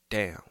like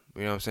damn,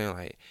 you know what I'm saying?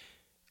 Like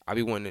I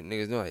be wanting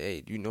niggas know like,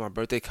 hey, my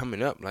birthday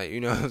coming up, like you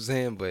know what I'm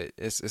saying? But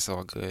it's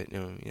all good,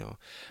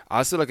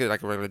 I still look at it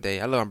like a regular day.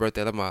 I love my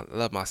birthday. I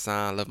love my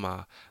sign. I love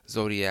my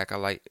zodiac. I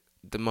like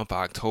the month of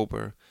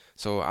October.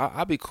 So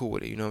I'll be cool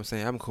with it. You know what I'm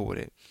saying? I'm cool with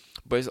it.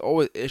 But it's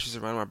always issues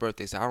around my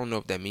birthday, so I don't know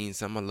if that means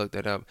something. I look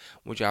that up.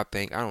 What y'all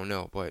think? I don't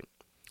know, but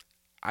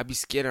I be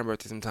scared on my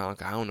birthday sometimes.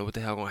 'Cause I don't know what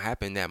the hell gonna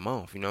happen that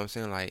month. You know what I'm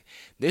saying? Like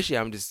this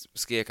year, I'm just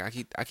scared. 'Cause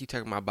I keep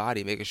checking my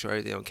body, making sure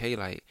everything okay.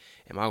 Like,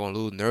 am I gonna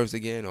lose nerves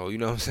again, or you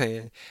know what I'm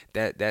saying?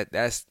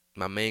 That's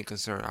my main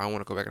concern. I don't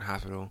want to go back in the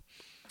hospital.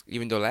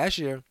 Even though last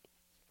year,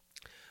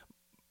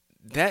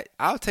 that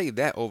I'll take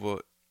that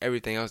over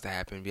everything else that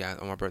happened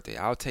on my birthday.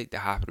 I'll take the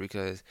hospital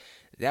because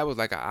that was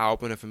like an eye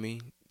opener for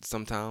me.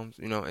 Sometimes,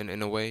 in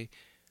a way,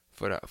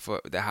 for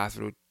the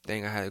hospital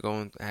thing I had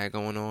going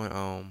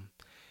on.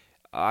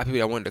 A lot of people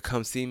that wanted to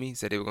come see me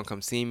said they were gonna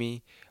come see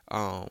me,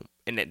 and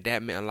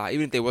that meant a lot.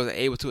 Even if they wasn't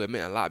able to, it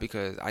meant a lot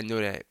because I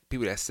know that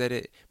people that said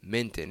it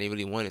meant it and they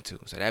really wanted to.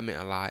 So that meant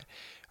a lot.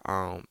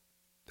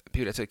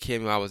 People that took care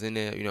of me while I was in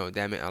there,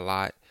 that meant a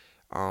lot.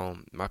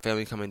 My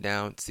family coming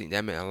down, see,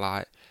 that meant a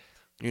lot.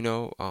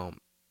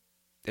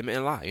 That meant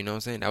a lot. You know what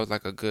I'm saying? That was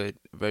like a good,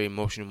 very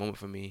emotional moment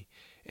for me,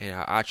 and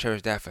I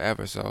cherish that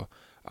forever. So,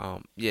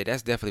 yeah,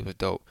 that's definitely was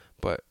dope.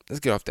 But let's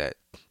get off that.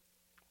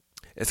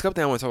 There's a couple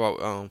things I want to talk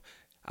about.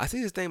 I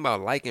see this thing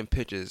about liking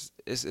pictures.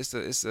 It's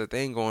a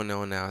thing going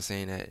on now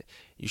saying that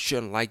you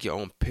shouldn't like your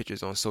own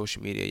pictures on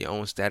social media, your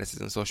own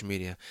statuses on social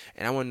media.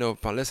 And I want to know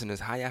from listeners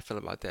how y'all feel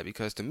about that,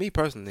 because to me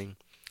personally,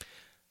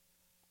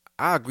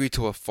 I agree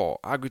to a fault.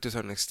 I agree to a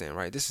certain extent,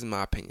 right? This is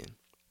my opinion.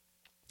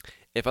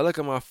 If I look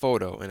at my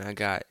photo and I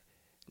got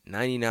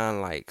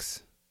 99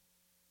 likes,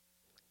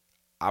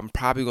 I'm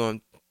probably going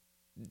to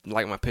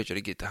like my picture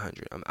to get to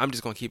 100. I'm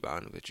just going to keep it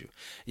honest with you.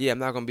 Yeah, I'm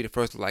not going to be the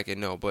first to like it,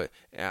 no, but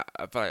I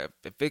feel like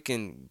if it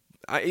can,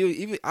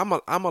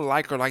 I'm a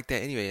liker like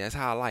that anyway. That's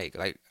how I like.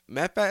 Like,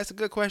 matter of fact, that's a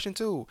good question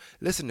too.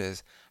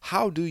 Listeners,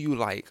 how do you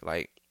like?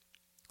 Like,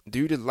 do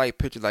you just like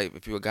pictures, like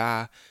if you're a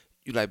guy,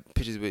 you like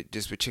pictures with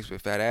chicks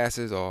with fat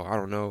asses, or I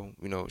don't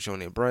know, showing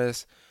their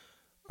breasts?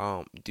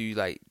 Do you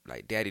like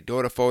daddy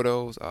daughter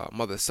photos,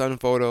 mother son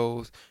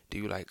photos? Do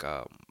you like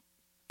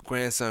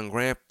grandson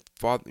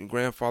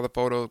grandfather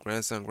photos,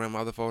 grandson,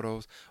 grandmother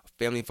photos,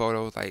 family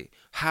photos. Like,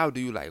 how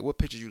do you like? What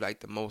pictures you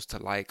like the most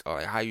to like,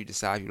 or how you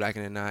decide if you like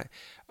it or not?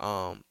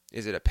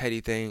 Is it a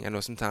petty thing? I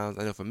know sometimes,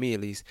 I know for me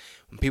at least,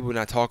 when people are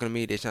not talking to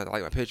me, they're trying to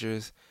like my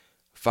pictures.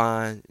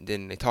 Fine.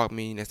 Then they talk to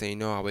me. Next thing you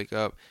know, I wake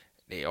up.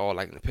 They all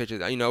liking the pictures,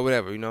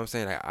 whatever, you know what I'm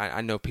saying? Like,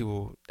 I know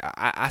people,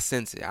 I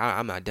sense it.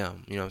 I'm not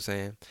dumb, you know what I'm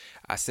saying?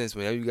 I sense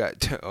whenever you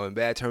got on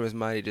bad terms with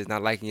somebody just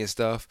not liking your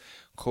stuff,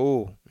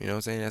 cool, you know what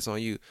I'm saying? That's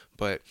on you.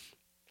 But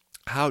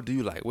how do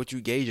you like? What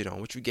you gauge it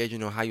on? What you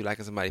gauging on how you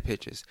liking somebody's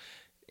pictures?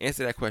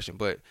 Answer that question.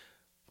 But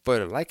for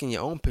the liking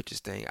your own pictures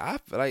thing, I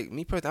feel like,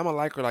 me personally, I'm a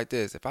liker like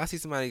this. If I see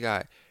somebody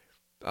got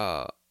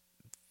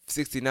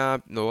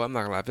 69, no, I'm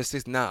not gonna lie. If it's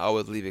 69, I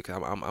always leave it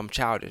because I'm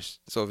childish.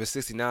 So if it's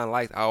 69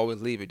 likes, I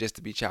always leave it just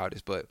to be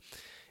childish. But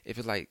if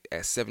it's like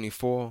at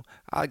 74,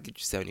 I'll give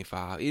you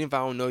 75. Even if I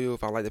don't know you,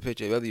 if I like the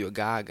picture, whether you're a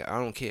guy, I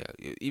don't care.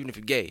 Even if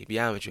you're gay, be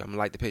honest with you, I'm gonna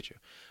like the picture.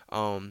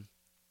 I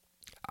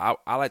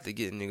like to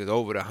get niggas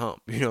over the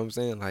hump. You know what I'm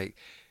saying? Like,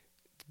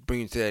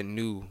 bring you to that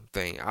new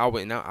thing. I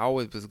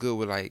always was good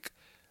with like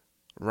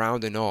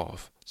rounding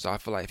off. So I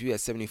feel like if you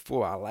at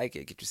 74, I like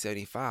it. Get you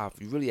 75.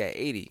 If you really at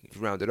 80, if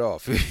you round it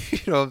off.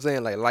 You know what I'm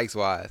saying? Like, likes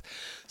wise.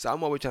 So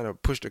I'm always trying to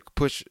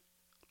push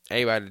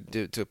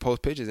everybody to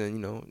post pictures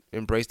and,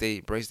 embrace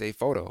they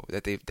photo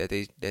that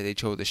they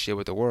chose to share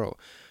with the world.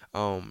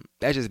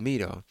 That's just me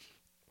though.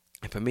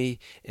 And for me,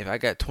 if I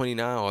got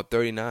 29 or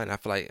 39, I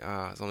feel like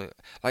it's only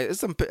like it's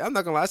some. I'm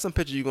not gonna lie, some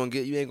pictures you gonna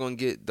get. You ain't gonna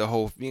get the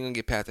whole. You ain't gonna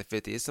get past the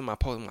 50. It's some I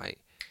post. I'm like,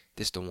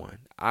 this the one.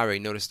 I already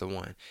know this the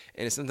one.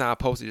 And sometimes I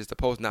post it just to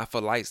post, not for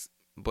likes,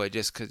 but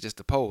just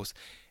to post.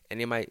 And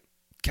they might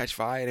catch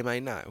fire, they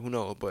might not. Who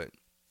knows? But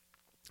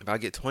if I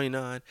get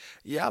 29,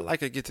 yeah, I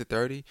like it to get to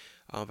 30.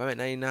 If I'm at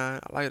 99,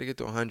 I like it to get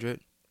to 100.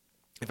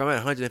 If I'm at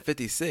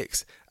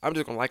 156, I'm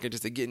just gonna like it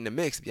just to get in the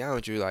mix. To be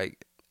honest with you,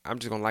 like, I'm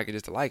just gonna like it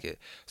just to like it.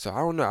 So I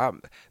don't know.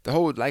 The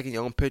whole liking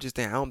your own pictures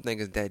thing, I don't think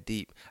is that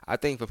deep. I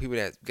think for people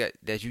you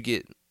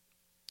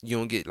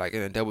don't get like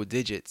in the double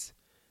digits,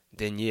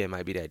 then yeah, it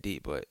might be that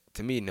deep. But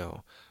to me,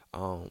 no.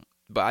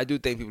 But I do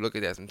think people look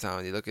at that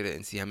sometimes. They look at it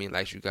and see how many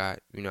likes you got.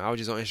 I was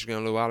just on Instagram a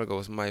little while ago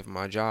with somebody from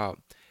my job.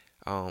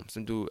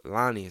 Some dude named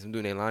Lonnie,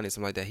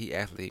 something like that. He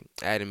actually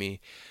added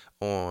me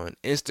on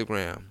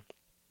Instagram,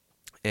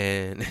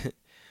 and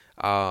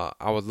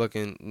I was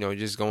looking,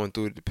 just going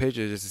through the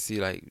pictures just to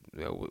see like,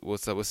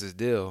 what's up, what's his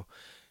deal.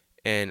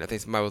 And I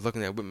think somebody was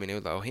looking at with me and they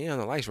was like, oh, he ain't on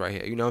the likes right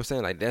here. You know what I'm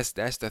saying? Like, that's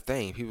the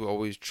thing. People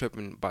always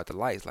tripping about the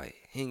likes. Like,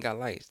 he ain't got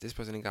likes. This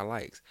person ain't got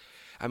likes.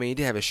 I mean, he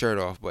did have his shirt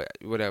off, but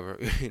whatever.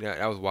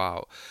 That was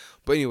wild.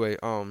 But anyway,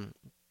 so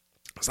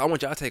I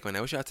want y'all take on that.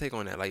 What's y'all take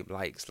on that? Like,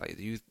 likes. Like,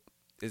 is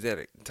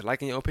that to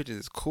liking your own pictures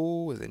is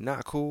cool? Is it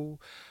not cool?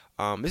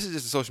 This is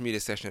just a social media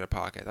section of the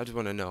podcast. I just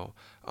want to know.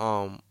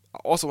 I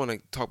also want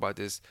to talk about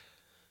this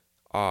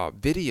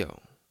video.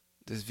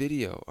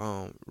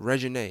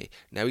 Reginae.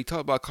 Now, we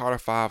talked about Carter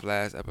 5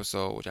 last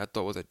episode, which I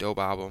thought was a dope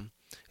album.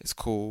 It's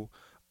cool.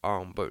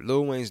 But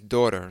Lil Wayne's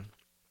daughter,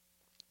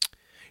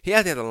 he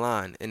had a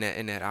line in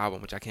that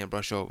album, which I can't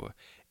brush over.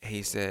 And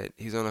he said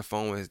he's on the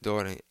phone with his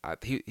daughter.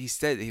 He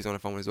said that he's on the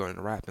phone with his daughter in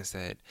the rap and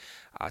said,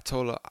 I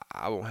told her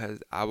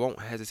I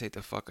won't hesitate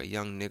to fuck a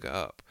young nigga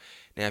up.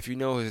 Now, if you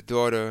know his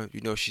daughter, you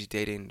know she's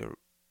dating the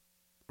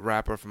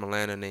rapper from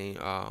Atlanta named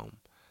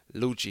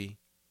Lucci.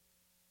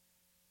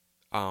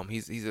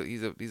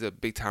 He's a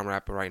big time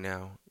rapper right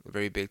now, a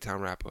very big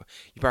time rapper.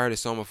 You probably heard his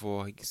song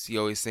before. He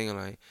always singing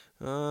like,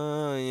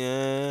 oh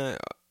yeah.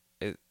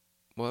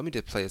 Well, let me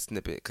just play a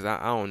snippet because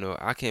I don't know.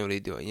 I can't really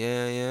do it.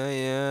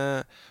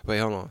 Yeah. Wait,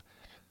 hold on.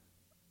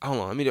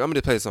 Let me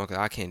just play the song because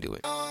I can't do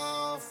it.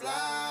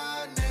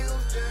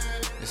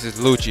 This is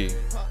Lucci.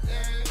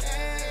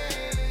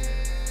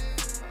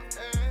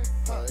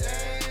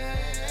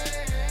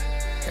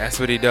 That's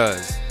what he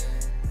does.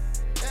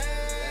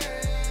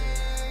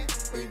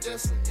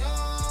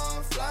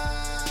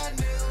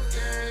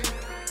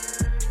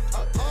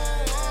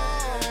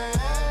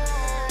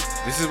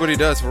 This is what he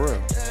does for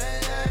real.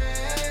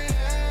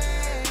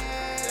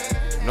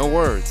 No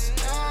words.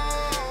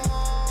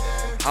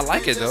 I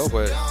like it though,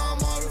 but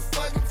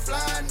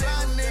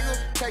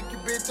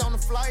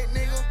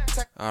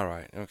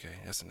alright, okay,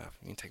 that's enough.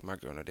 You can take my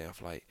girl on a damn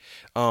flight.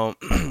 Damn,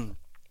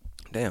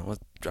 let's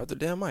drop the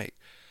damn mic.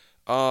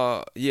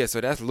 Yeah, so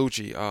that's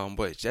Lucci.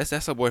 But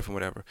that's her boyfriend,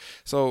 whatever.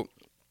 So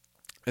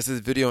it's this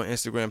video on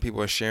Instagram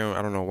people are sharing.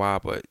 I don't know why,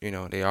 but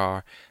they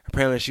are.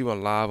 Apparently she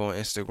went live on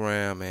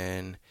Instagram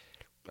and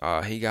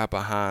he got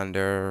behind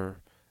her,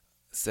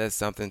 said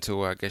something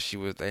to her. I guess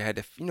they had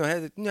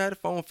the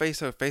phone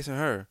facing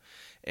her,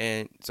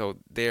 and so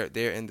they're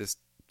in this.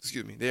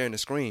 They're in the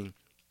screen.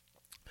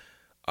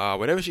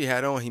 Whatever she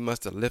had on, he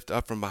must have lifted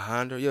up from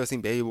behind her. You ever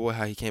seen Baby Boy?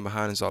 How he came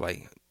behind and saw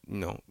hitting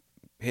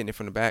it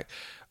from the back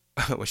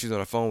when she was on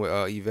the phone with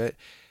Yvette.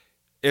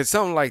 It's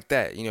something like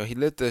that. He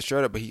lifted the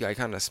shirt up, but he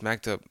kind of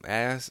smacked her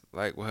ass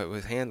like with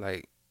his hand.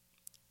 Like,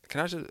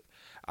 can I just?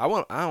 I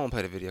don't want to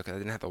play the video because I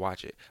didn't have to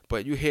watch it.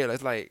 But you hear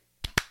it's like,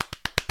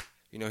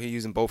 he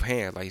using both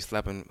hands like he's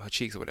slapping her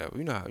cheeks or whatever.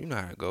 You know how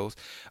it goes.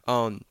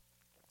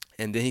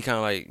 And then he kind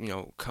of like,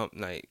 come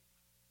like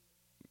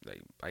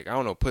I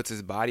don't know, puts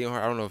his body on her.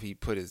 I don't know if he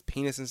put his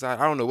penis inside.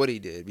 I don't know what he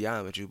did, to be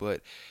honest with you,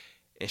 but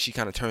and she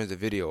kind of turns the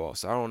video off.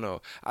 So I don't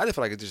know. I just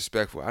feel like it's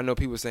disrespectful. I know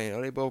people saying,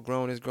 "Oh, they both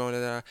grown, it's grown."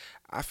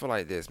 I feel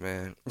like this,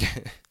 man.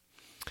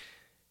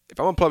 If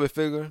I'm a public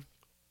figure,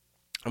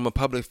 I'm a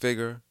public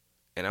figure,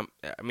 and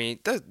I mean,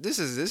 this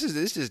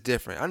is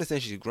different. I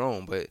understand she's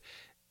grown, but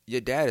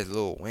your dad is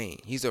Lil Wayne.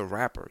 He's a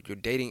rapper. You're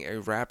dating a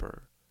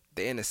rapper.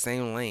 They're in the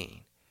same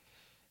lane.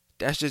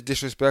 That's just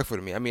disrespectful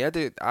to me. I mean, I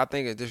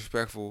think it's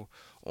disrespectful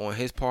on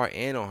his part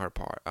and on her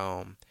part.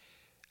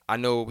 I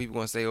know people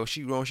gonna say, "Oh,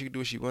 she grown, she can do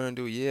what she wanna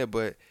do." Yeah,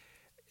 but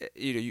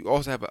you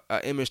also have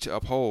an image to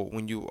uphold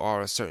when you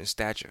are a certain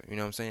stature. You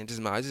know what I'm saying? This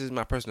is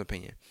my personal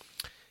opinion.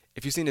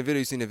 If you've seen the video,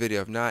 you've seen the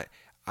video. If not,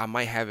 I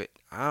might have it.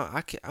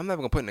 I'm never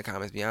gonna put in the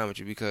comments. To be honest with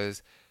you,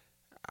 because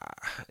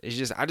I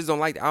just don't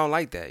like. I don't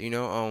like that.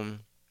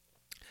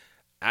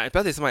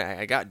 Especially somebody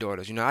I got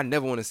daughters. I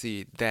never want to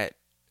see that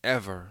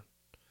ever.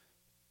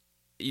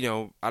 I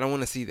don't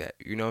want to see that.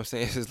 You know what I'm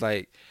saying? It's just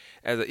like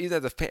either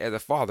as a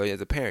father,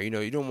 as a parent.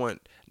 You don't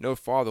want no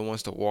father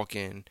wants to walk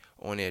in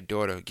on their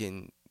daughter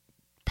getting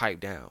piped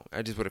down.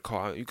 I just would have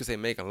called. You could say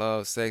making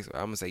love, sex. But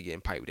I'm gonna say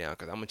getting piped down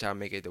because I'm gonna try to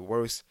make it the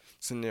worst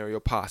scenario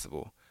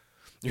possible.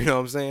 You know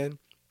what I'm saying?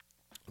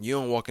 You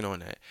don't walk in on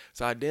that.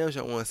 So I damn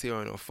sure want to see her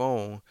on her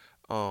phone.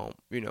 And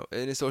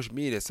it's social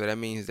media, so that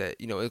means that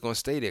it's gonna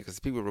stay there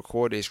because people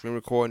record, they screen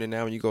recording it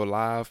now when you go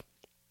live,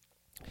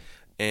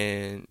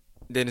 and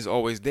then it's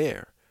always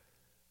there.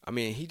 I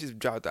mean, he just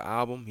dropped the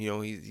album. He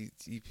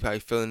probably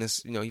feeling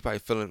this. He probably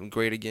feeling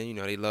great again.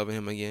 They loving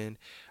him again.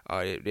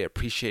 They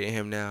appreciating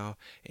him now.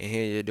 And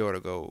here your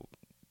daughter go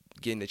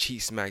getting the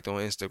cheek smacked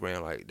on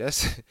Instagram. Like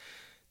that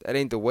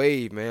ain't the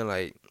wave, man.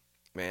 Like,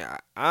 man,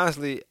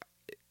 honestly,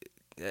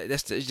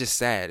 it's just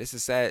sad.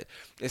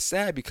 It's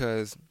sad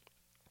because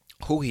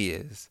who he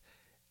is,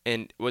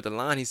 and with the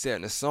line he said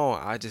in the song,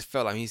 I just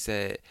felt like he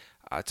said,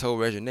 "I told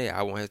Regine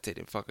I won't hesitate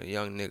to fucking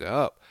young nigga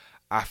up."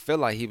 I feel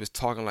like he was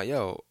talking like,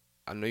 "Yo,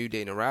 I know you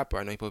dating a rapper.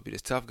 I know you're supposed to be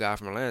this tough guy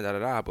from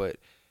Atlanta, but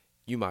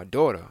you my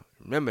daughter.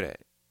 Remember that.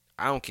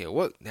 I don't care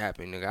what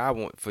happened, nigga. I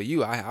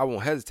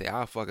won't hesitate.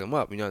 I'll fuck him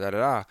up, I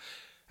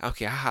don't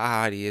care how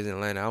hot he is in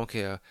Atlanta. I don't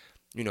care,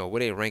 where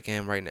they ranking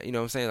him right now. You know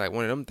what I'm saying? Like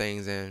one of them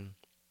things, and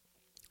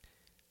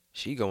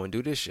she go and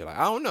do this shit. Like,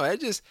 I don't know.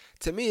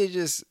 To me,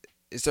 it's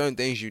certain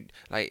things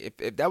like,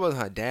 if that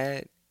wasn't her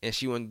dad and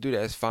she wanted to do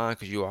that, it's fine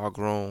because you are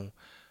grown.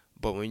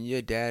 But when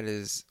your dad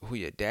is who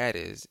your dad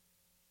is,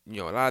 a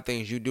lot of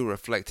things you do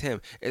reflect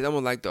him. It's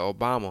almost like the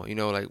Obama,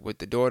 like with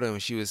the daughter when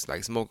she was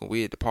like smoking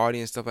weed at the party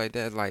and stuff like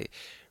that. It's like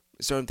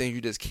certain things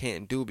you just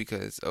can't do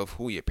because of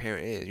who your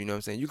parent is. You know what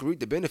I'm saying? You can reap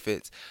the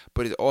benefits,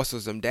 but there's also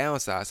some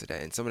downsides to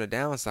that. And some of the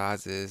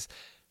downsides is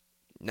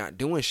not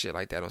doing shit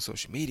like that on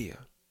social media.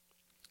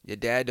 Your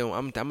dad don't.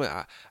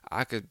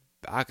 I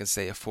can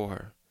say it for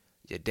her.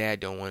 Your dad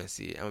don't want to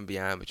see it. I'm gonna be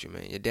honest with you,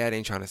 man. Your dad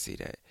ain't trying to see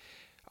that.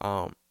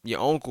 Your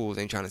uncles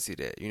ain't trying to see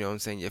that. You know what I'm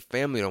saying? Your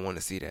family don't want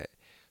to see that.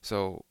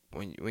 So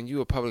when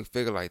you a public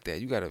figure like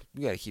that, you gotta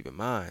keep in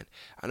mind.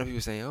 I know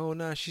people saying, "Oh,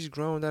 nah, she's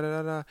grown, da da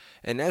da da,"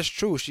 and that's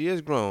true. She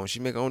is grown. She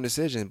make her own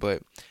decisions,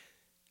 but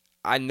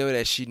I know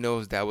that she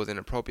knows that was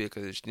inappropriate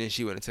because then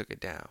she wouldn't have took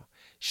it down.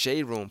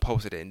 Shade Room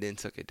posted it and then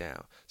took it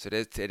down. So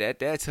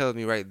that tells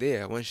me right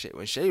there when Shade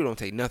Room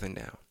take nothing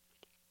down.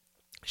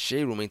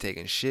 Shade Room ain't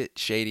taking shit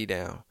shady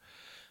down.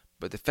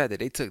 But the fact that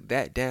they took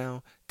that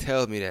down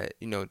tells me that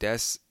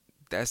that's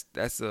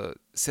a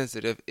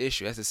sensitive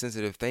issue. That's a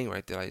sensitive thing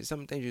right there. Like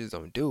some things you just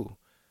don't do.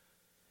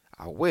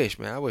 I wish,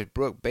 man. I wish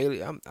Brooke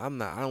Bailey. I'm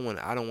not. I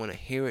don't want to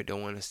hear it.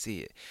 Don't want to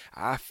see it.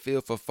 I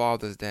feel for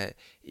fathers that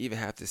even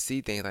have to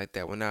see things like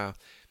that. When I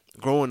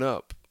growing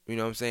up, you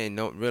know what I'm saying,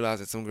 don't realize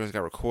that some girls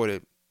got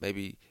recorded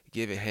maybe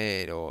giving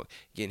head or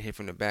getting hit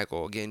from the back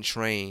or getting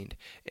trained,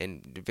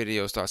 and the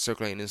videos start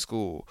circulating in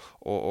school,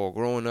 or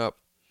growing up,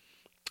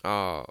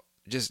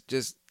 just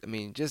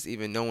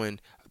even knowing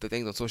the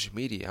things on social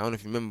media. I don't know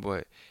if you remember,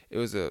 but it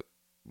was a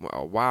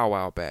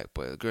while back,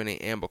 but a girl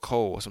named Amber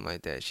Cole or something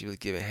like that. She was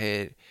giving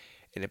head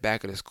in the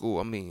back of the school.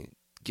 I mean,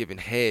 giving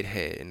head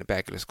in the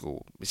back of the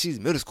school. But she's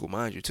middle school,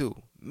 mind you,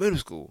 too. Middle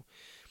school.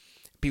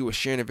 People were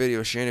sharing the video,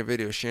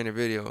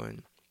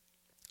 and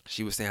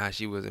she was saying how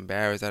she was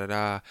embarrassed, da da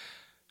da.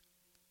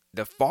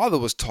 The father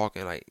was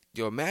talking like,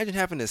 yo, imagine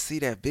having to see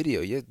that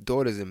video. Your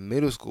daughter's in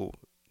middle school,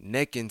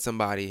 necking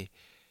somebody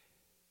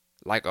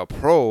like a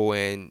pro,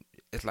 and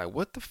it's like,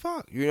 what the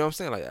fuck? You know what I'm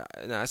saying? Like, nah,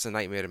 that's a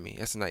nightmare to me.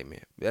 That's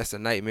a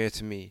nightmare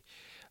to me.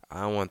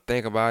 I don't want to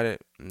think about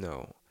it.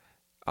 No.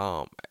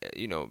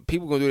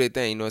 People gonna do their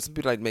thing. Some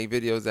people like to make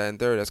videos that and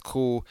third. That's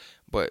cool.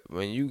 But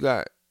when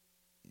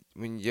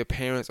your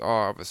parents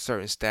are of a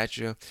certain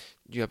stature,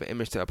 you have an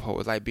image to uphold.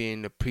 It's like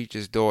being the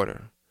preacher's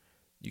daughter.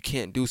 You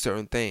can't do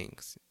certain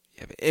things.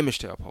 You have an image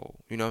to uphold.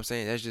 You know what I'm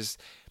saying? That's just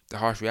the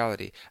harsh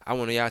reality. I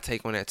want y'all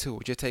take on that too.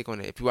 What's your take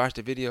on it? If you watch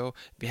the video,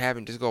 if you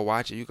haven't, just go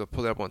watch it. You can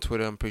pull it up on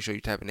Twitter. I'm pretty sure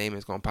you type a name,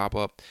 it's gonna pop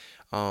up.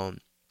 But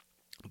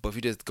if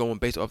you just going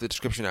based off the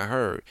description I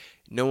heard,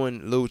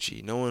 knowing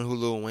Lucci, knowing who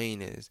Lil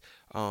Wayne is,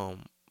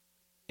 and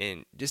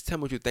And just tell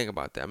me what you think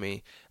about that. I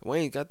mean,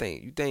 Wayne, I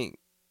think you think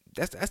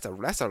that's a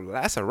rap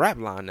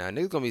line now.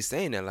 Niggas gonna be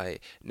saying that,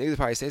 like niggas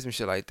probably say some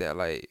shit like that,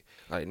 like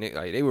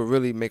they would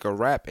really make a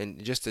rap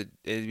and just to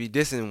it'd be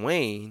dissing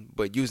Wayne,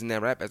 but using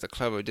that rap as a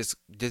clever just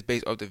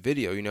based off the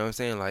video. You know what I'm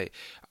saying? Like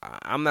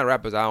I'm not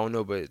rappers, I don't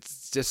know, but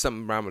it's just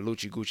something around with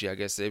Lucci Gucci. I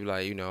guess they be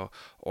like,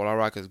 all I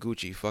rock is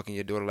Gucci, fucking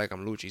your daughter like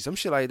I'm Lucci, some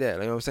shit like that.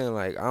 You know what I'm saying?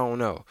 Like I don't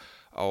know.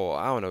 Oh,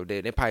 I don't know.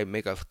 They probably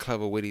make a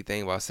clever witty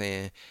thing about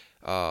saying,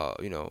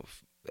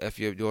 F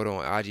your daughter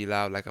on IG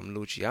Live like I'm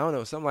Lucci. I don't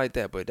know, something like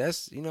that. But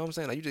that's, you know what I'm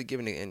saying? Like, you just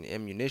giving an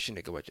ammunition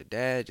to go at your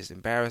dad, just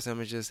embarrass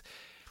him. It's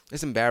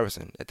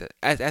embarrassing.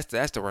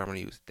 That's the word I'm going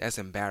to use. That's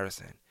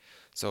embarrassing.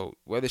 So,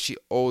 whether she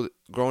old,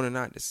 grown or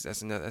not, that's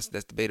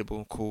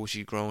debatable. Cool,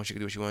 she's grown. She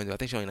can do what she want to do. I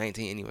think she's only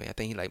 19 anyway. I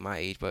think he like my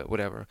age, but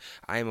whatever.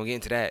 I ain't going to get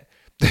into that.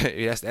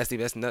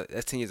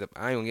 That's 10 years up.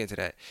 I ain't going to get into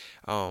that.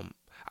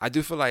 I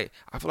feel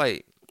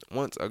like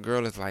once a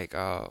girl is like,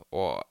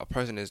 or a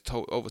person is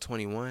over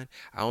 21,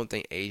 I don't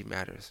think age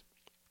matters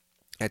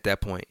at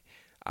that point.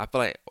 I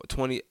feel like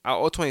 20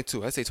 or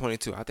 22. Let's say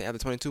 22. I think after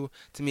 22,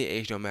 to me,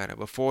 age don't matter.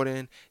 Before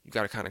then, you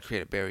gotta kind of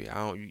create a barrier.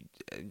 I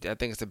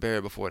think it's a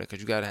barrier before then,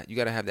 because you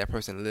gotta have that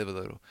person live a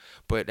little.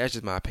 But that's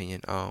just my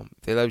opinion. If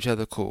they love each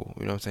other, cool.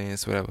 You know what I'm saying?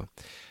 It's whatever.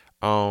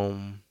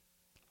 I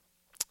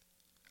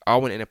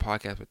wouldn't end a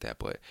podcast with that,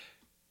 but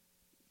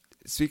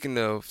speaking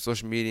of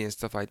social media and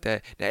stuff like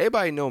that, now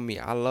everybody know me.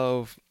 I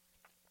love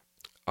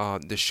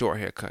the short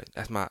haircut.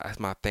 That's my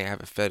thing. I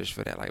have a fetish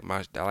for that. I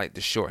like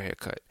the short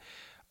haircut.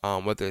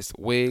 Whether it's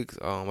wigs,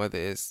 whether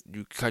it's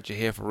you cut your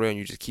hair for real and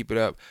you just keep it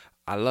up,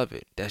 I love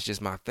it. That's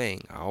just my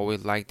thing. I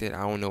always liked it.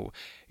 I don't know.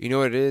 You know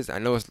what it is? I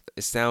know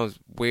it sounds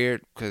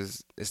weird,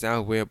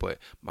 but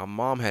my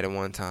mom had it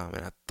one time,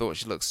 and I thought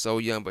she looked so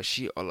young, but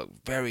she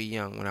looked very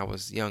young when I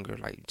was younger,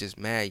 like just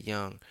mad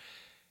young.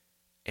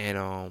 And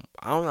I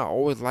don't know. I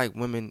always like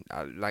women.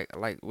 Like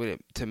what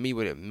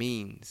it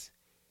means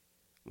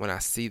when I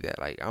see that.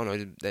 Like I don't know.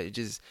 That it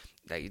just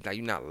like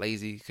you're not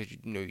lazy because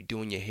you're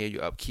doing your hair.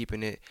 You're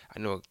upkeeping it. I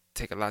know it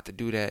take a lot to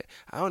do that.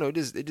 I don't know. It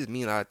just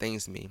means a lot of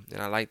things to me,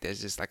 and I like that. It's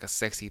just like a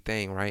sexy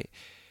thing, right?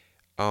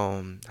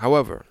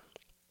 However,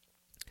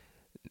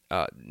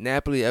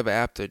 Napoli Ever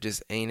After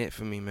just ain't it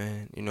for me,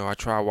 man. I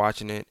tried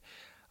watching it.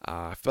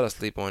 I fell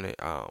asleep on it.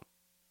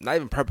 Not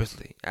even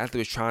purposely. I actually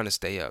was trying to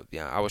stay up.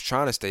 Yeah, I was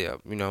trying to stay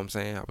up. You know what I'm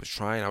saying? I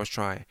was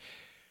trying.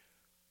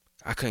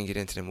 I couldn't get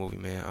into the movie,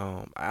 man.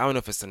 I don't know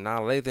if it's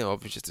Sanaa Lathan or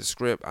if it's just a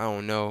script. I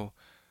don't know.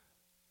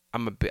 I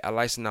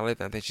like Sanaa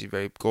Lathan. I think she's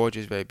very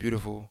gorgeous, very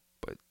beautiful.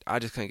 But I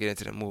just couldn't get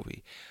into the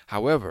movie.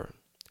 However,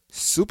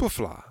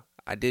 Superfly,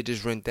 I did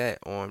just rent that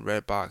on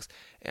Redbox.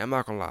 And I'm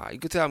not going to lie. You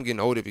can tell I'm getting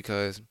older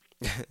because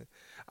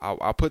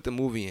I put the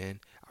movie in.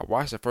 I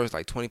watched the first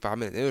 25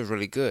 minutes. It was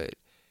really good.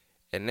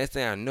 And next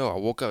thing I know, I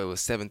woke up, it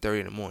was 7:30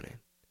 in the morning.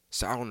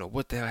 So I don't know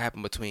what the hell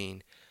happened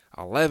between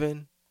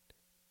 11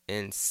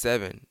 and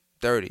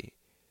 7:30.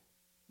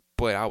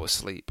 But I was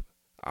asleep.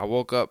 I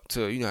woke up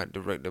to,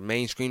 the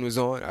main screen was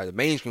on. The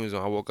main screen was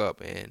on. I woke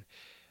up and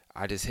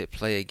I just hit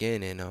play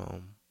again. And,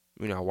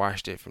 I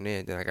watched it from there.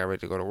 And then I got ready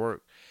to go to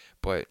work.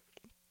 But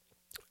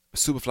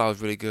Superfly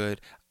was really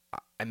good.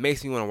 It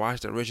makes me want to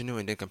watch the original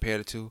and then compare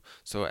the two.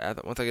 So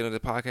once I get into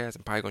the podcast,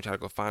 I'm probably going to try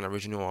to go find the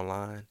original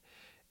online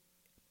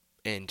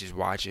and just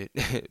watch it,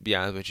 be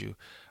honest with you.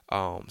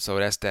 So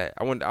that's that.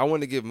 I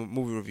want to give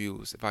movie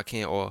reviews if I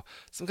can, or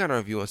some kind of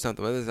review on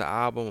something, whether it's an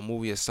album, a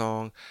movie, a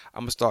song.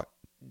 I'm gonna start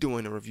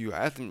doing a review.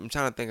 I'm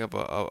trying to think of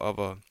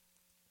a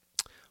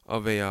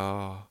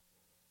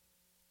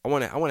I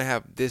want to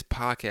have this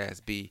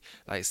podcast be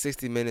like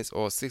 60 minutes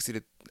or 60 to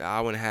an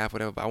hour and a half,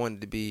 whatever. But I want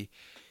it to be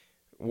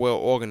well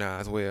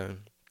organized, where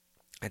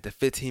at the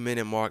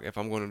 15-minute mark, if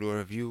I'm going to do a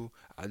review,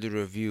 I do the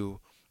review.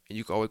 And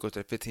you can always go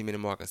to the 15-minute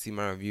mark and see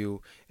my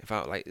review. If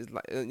I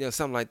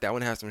something like that, I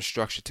want to have some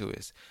structure to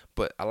it.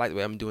 But I like the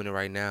way I'm doing it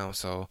right now,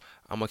 so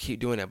I'm gonna keep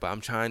doing that. But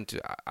I'm trying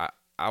to.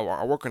 I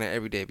work on it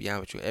every day. To be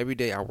honest with you, every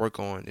day I work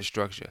on the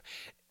structure.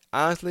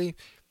 Honestly,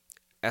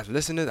 as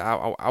listeners,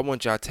 I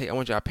want y'all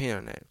opinion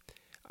on that.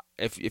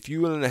 If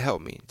you're willing to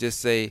help me, just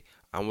say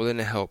I'm willing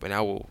to help, and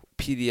I will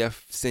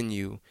PDF send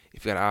you,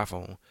 if you got an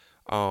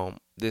iPhone,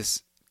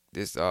 this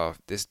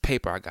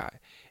paper I got.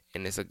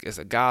 And it's a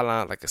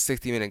guideline, like a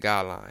 60-minute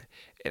guideline.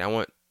 And I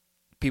want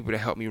people to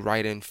help me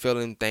write in, fill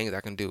in things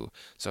I can do.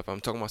 So if I'm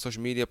talking about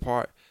social media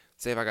part,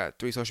 say if I got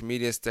 3 social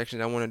media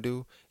sections I want to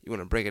do, you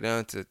want to break it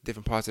down to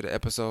different parts of the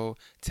episode,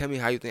 tell me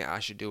how you think I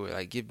should do it.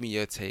 Like, give me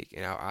your take,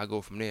 and I'll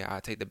go from there. I'll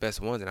take the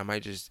best ones, and I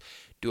might just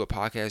do a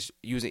podcast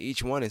using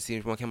each one and see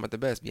which one came out the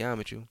best, be honest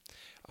with you.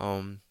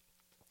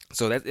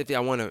 So that's if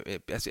y'all want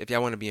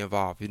to be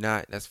involved. If you're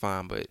not, that's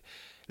fine. But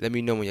let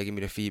me know when y'all give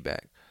me the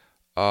feedback.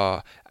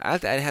 I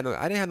didn't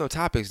have no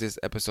topics this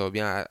episode.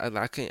 Yeah,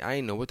 I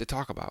didn't know what to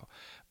talk about.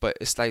 But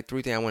it's like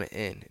 3 things I want to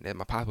end. That's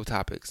my possible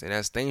topics, and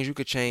that's things you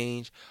could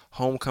change,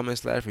 homecoming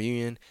 /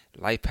 reunion,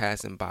 life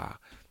passing by,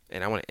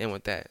 and I want to end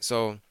with that.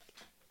 So,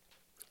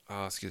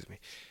 excuse me,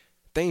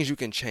 things you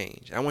can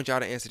change. I want y'all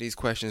to answer these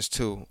questions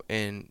too,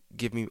 and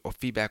give me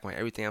feedback on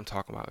everything I'm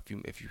talking about,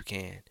 if you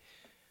can.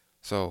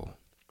 So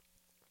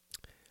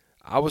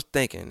I was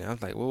thinking, I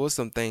was like, well, what's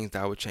some things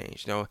that I would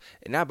change? And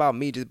not about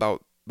me, just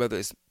about whether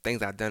it's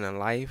things I've done in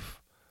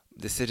life,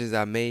 decisions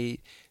I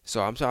made.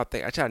 So I'm trying to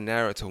think. I try to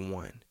narrow it to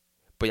one,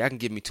 but y'all can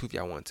give me two if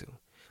y'all want to.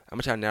 I'm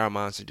gonna try to narrow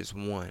mine to just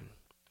one.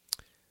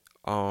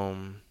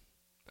 Um,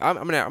 I'm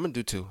gonna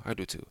do two. I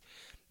do two.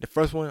 The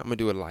first one, I'm gonna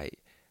do it light.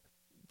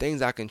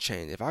 Things I can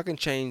change. If I can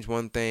change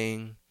one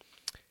thing,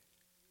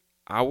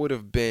 I would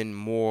have been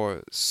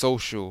more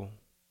social.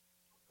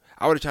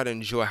 I would have tried to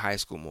enjoy high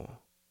school more.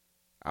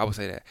 I would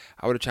say that.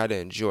 I would have tried to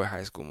enjoy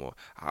high school more.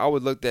 I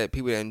always looked at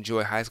people that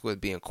enjoy high school as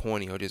being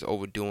corny or just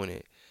overdoing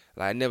it.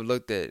 Like I never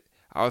looked at.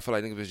 I always felt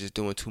like niggas was just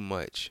doing too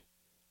much.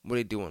 What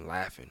they doing?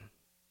 Laughing,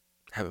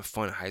 having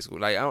fun in high school.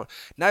 Like I don't,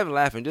 not even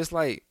laughing. Just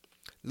like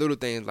little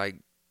things like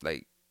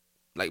like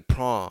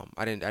prom.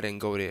 I didn't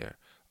go there.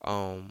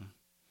 Um,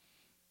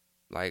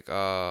 like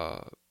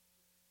I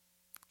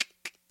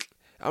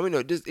mean,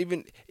 no, just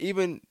even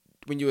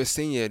when you were a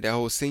senior, that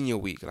whole senior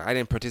week, like I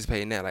didn't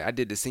participate in that. Like I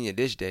did the senior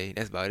dish day.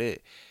 That's about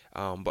it.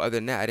 But other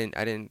than that, I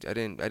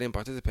didn't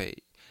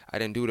participate. I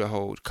didn't do the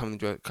whole come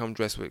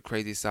dressed with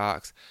crazy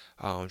socks,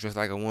 dress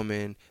like a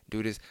woman,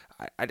 do this.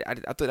 I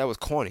thought that was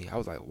corny. I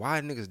was like, why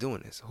are niggas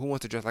doing this? Who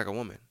wants to dress like a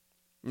woman?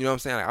 You know what I'm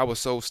saying? Like, I was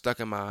so stuck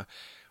in my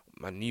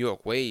New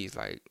York ways,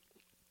 like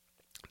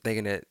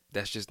thinking that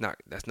that's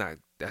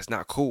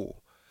not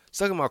cool.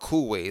 Stuck in my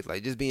cool ways,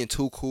 like just being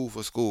too cool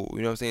for school.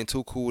 You know what I'm saying?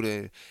 Too cool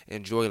to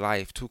enjoy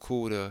life. Too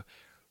cool to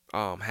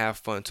have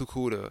fun. Too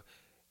cool to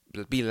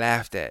be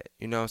laughed at.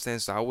 You know what I'm saying?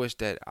 So I wish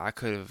that I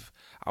could have.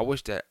 I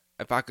wish that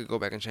if I could go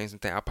back and change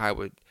something, I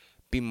probably would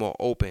be more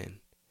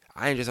open.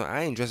 I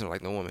ain't dressing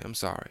like no woman. I'm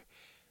sorry.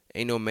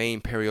 Ain't no main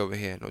Perry over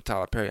here. No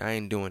Tyler Perry. I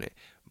ain't doing it.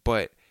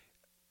 But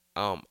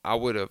I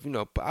would have,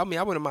 I mean,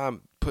 I wouldn't mind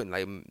putting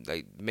like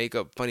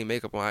makeup, funny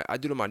makeup on. I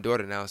do to my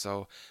daughter now,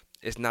 so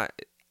it's not.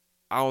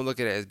 I don't look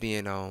at it as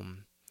being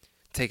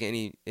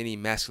taking any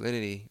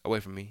masculinity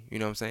away from me. You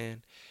know what I'm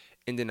saying?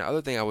 And then the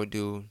other thing I would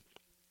do,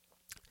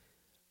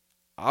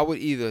 I would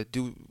either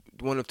do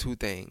one of two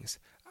things.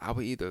 I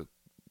would either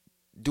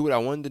do what I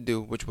wanted to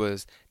do, which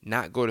was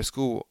not go to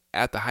school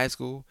after high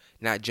school,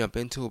 not jump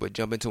into it, but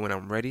jump into it when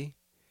I'm ready.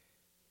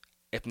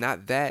 If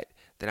not that,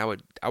 then I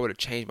would have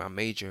changed my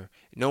major.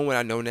 Knowing what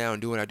I know now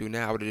and doing what I do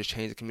now, I would have just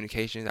changed the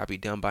communications. I'd be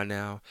done by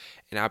now,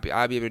 and I'd be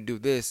able to do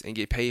this and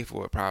get paid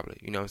for it probably.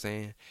 You know what I'm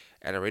saying?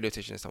 At a radio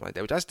station or something like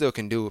that, which I still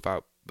can do if I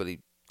really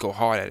go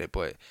hard at it.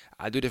 But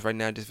I do this right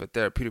now just for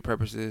therapeutic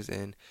purposes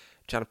and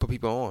trying to put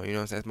people on. You know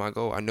what I'm saying? That's my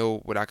goal. I know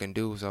what I can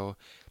do, so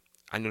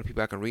I know the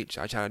people I can reach.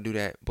 I try to do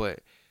that. But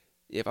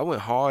if I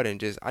went hard and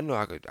just, I know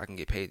I can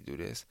get paid to do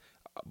this.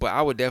 But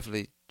I would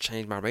definitely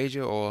change my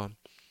major or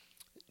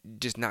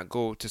just not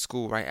go to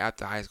school right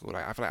after high school.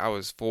 Like I feel like I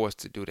was forced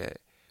to do that.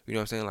 You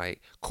know what I'm saying?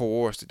 Like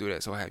coerced to do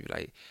that. So I have you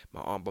like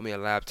my aunt bought me a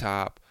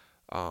laptop.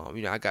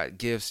 I got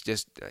gifts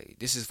just like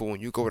this is for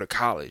when you go to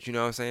college. You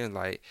know what I'm saying?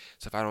 Like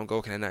so if I don't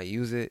go, can I not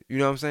use it? You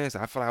know what I'm saying? So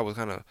I feel like I was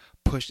kind of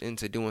pushed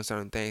into doing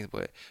certain things.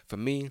 But for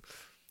me,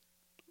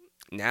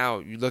 now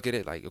you look at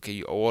it like okay,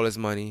 you owe all this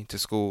money to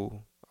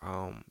school.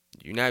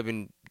 You're not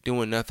even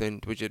doing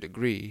nothing with your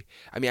degree.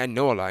 I mean, I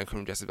know a lot of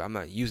criminal justice, but I'm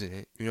not using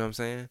it. You know what I'm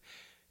saying?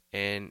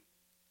 And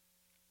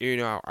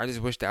I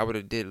just wish that I would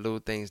have did little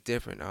things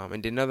different.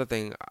 And then another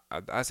thing,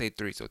 I say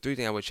three. So three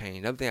things I would change.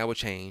 Another thing I would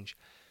change,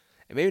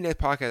 and maybe next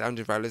podcast I'm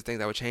just write list things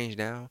I would change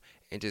now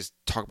and just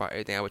talk about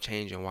everything I would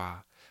change and why.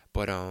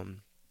 But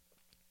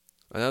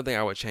another thing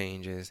I would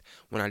change is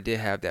when I did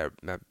have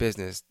that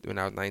business when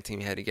I was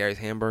 19, had the Gary's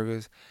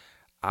Hamburgers.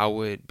 I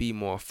would be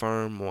more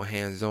firm, more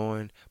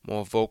hands-on,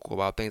 more vocal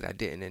about things I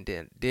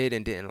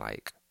didn't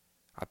like.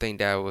 I think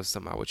that was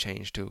something I would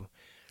change too.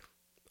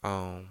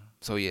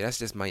 So yeah, that's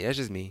just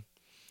me.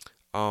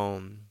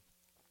 Um,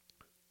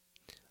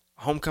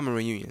 Homecoming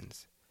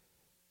reunions,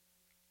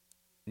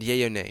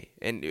 yay or nay?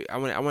 And I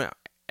want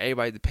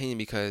everybody's opinion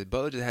because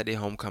Butler just had their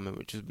homecoming,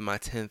 which was my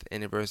 10th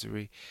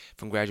anniversary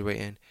from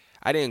graduating.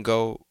 I didn't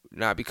go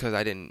not because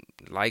I didn't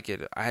like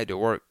it. I had to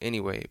work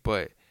anyway.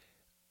 But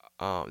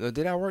no,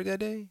 did I work that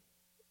day?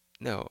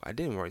 No, I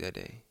didn't work that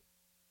day.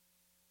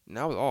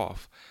 No, I was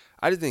off.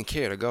 I just didn't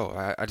care to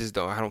go. I just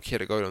don't. I don't care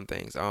to go to them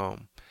things.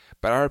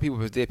 But I heard people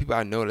was there. People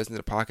I know listening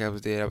to the podcast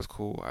was there. That was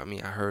cool. I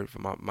mean, I heard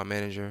from my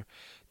manager.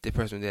 This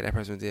person was there. That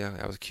person was there.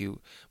 That was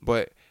cute.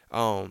 But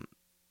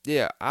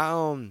yeah.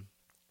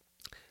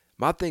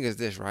 My thing is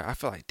this, right? I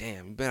feel like,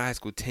 damn, you've been in high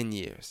school 10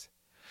 years.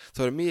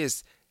 So to me,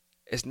 it's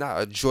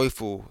not a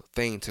joyful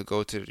thing to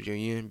go to the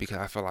reunion because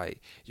I feel like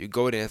you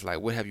go there. It's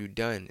like, what have you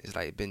done? It's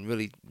like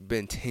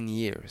been 10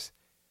 years.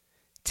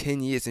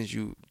 10 years since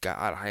you got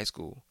out of high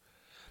school.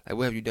 Like,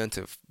 what have you done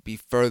to be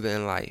further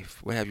in life?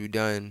 What have you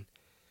done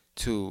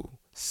to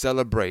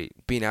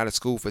celebrate being out of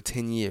school for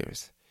 10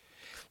 years?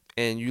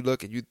 And you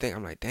think,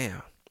 I'm like,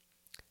 damn,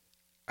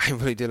 I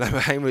ain't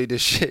really did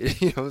shit.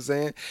 You know what I'm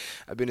saying?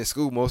 I've been in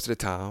school most of the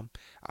time.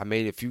 I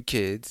made a few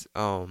kids.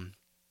 And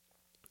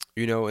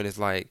it's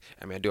like,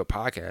 I mean, I do a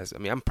podcast. I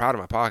mean, I'm proud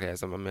of my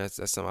podcast. I mean, that's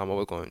something I'm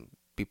always going to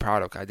be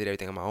proud of 'cause I did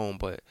everything on my own.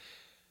 But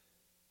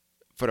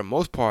for the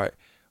most part,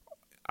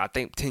 I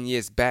think 10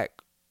 years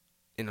back,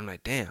 and I'm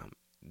like, damn,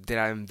 did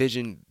I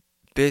envision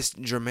this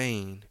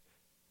Jermaine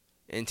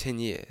in 10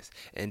 years?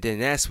 And then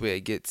that's where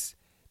it gets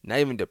not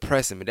even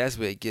depressing, but that's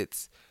where it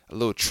gets a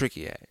little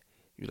tricky at.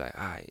 You're like,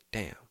 all right,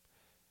 damn.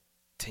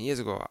 10 years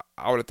ago,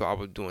 I would have thought I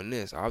was doing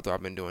this. I would have thought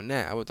I've been doing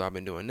that. I would have thought I've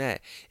been doing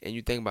that. And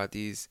you think about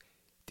these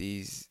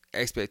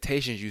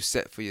expectations you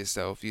set for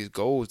yourself, these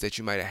goals that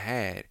you might have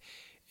had,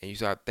 and you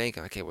start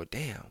thinking, okay, well,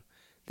 damn,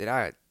 did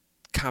I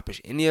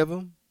accomplish any of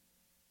them?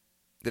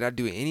 Did I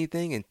do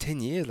anything in 10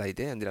 years? Like,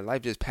 damn, did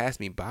life just pass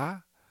me by?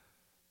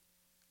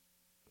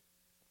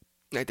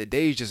 Like, the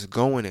days just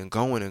going and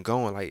going and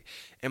going. Like,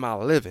 am I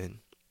living?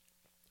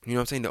 You know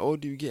what I'm saying? The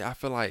older you get, I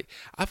feel like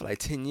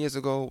 10 years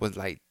ago was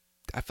like,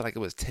 I feel like it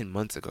was 10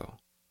 months ago.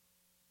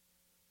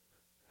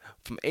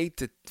 From 8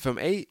 to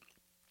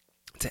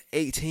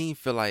 18,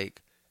 feel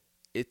like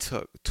it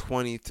took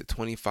 20 to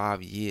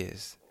 25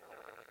 years.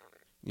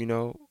 You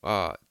know,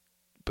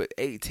 but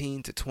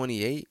 18 to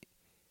 28,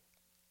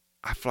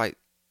 I feel like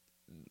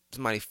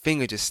somebody's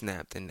finger just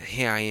snapped and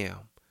here I am.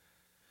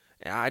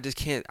 And I just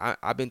can't.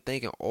 I've been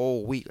thinking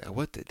all week, like,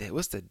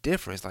 what's the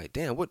difference? Like,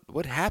 damn,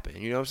 what happened?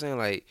 You know what I'm saying?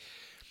 Like,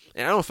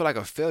 and I don't feel like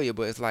a failure,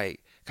 but it's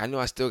like, I know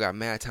I still got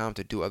mad time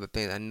to do other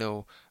things. I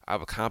know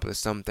I've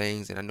accomplished some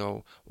things, and I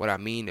know what I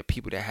mean to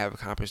people that have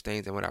accomplished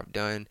things and what I've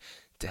done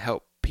to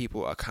help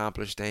people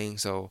accomplish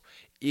things. So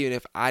even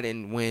if I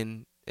didn't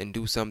win and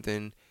do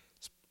something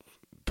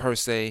per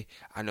se,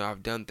 I know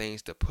I've done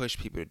things to push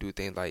people to do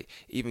things. Like,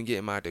 even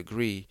getting my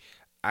degree,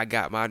 I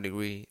got my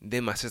degree,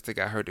 then my sister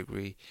got her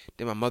degree,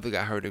 then my mother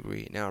got her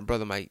degree. Now my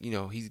brother might,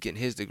 he's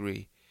getting his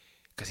degree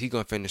because he's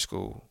going to finish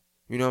school.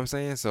 You know what I'm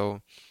saying?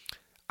 So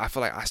I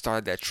feel like I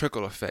started that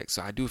trickle effect.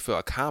 So I do feel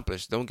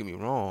accomplished, don't get me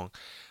wrong,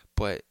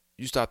 but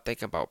you start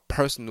thinking about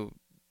personal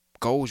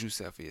goals you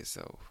set for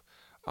yourself.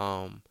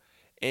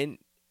 And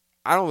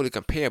I don't really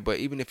compare, but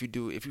even if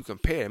you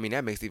compare, I mean,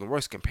 that makes it even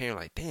worse, comparing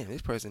like, damn,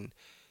 this person,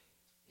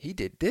 he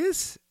did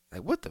this?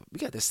 Like, we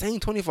got the same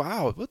 24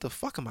 hours. What the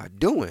fuck am I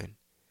doing?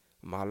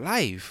 My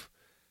life.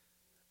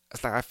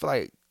 It's like, I feel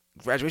like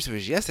graduation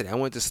was yesterday. I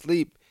went to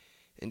sleep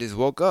and just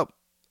woke up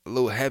a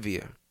little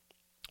heavier.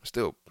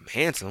 Still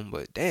handsome,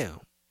 but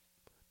damn,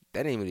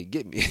 that ain't really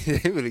get me.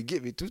 It didn't really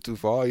get me too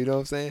far. You know what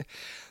I'm saying?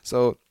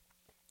 So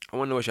I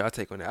want to know what y'all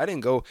take on that. I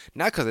didn't go,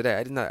 not because of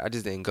that. I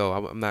just didn't go.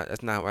 I'm not.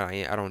 That's not what I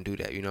am. I don't do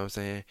that. You know what I'm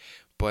saying?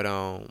 But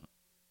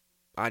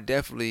I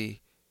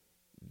definitely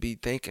be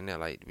thinking that,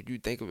 like, when you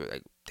think of it,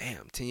 like,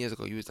 damn, 10 years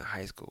ago you was in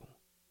high school.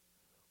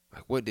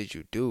 Like, what did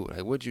you do?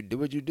 Like, what'd you do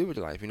with your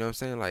life? You know what I'm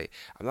saying? Like,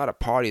 I'm not a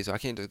party, so I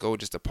can't just go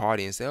just to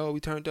party and say, oh, we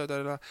turned up,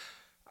 da da da.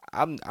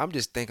 I'm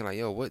just thinking like,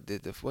 yo, what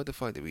the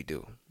fuck did we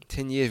do?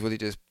 10 years really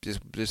just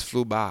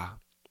flew by.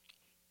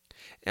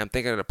 And I'm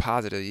thinking of the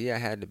positive. Yeah, I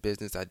had the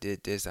business. I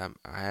did this. I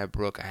had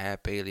Brooke. I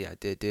had Bailey. I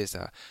did this.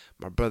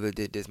 My brother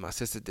did this. My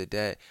sister did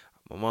that.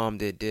 My mom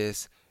did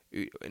this.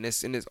 And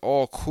it's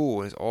all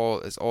cool. And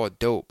it's all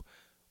dope.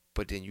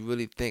 But then you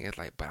really think it's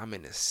like, but I'm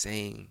in the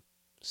same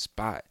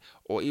spot,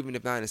 or even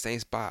if not in the same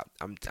spot,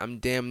 I'm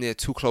damn near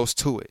too close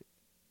to it.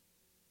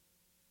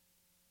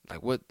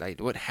 Like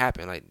what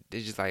happened? Like,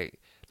 it's just like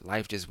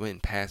life just went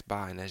and passed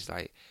by, and that's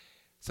like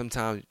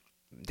sometimes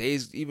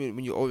days, even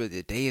when you're older,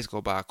 the days go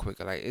by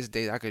quicker. Like, it's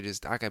days I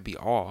could be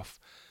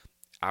off.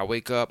 I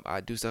wake up, I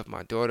do stuff with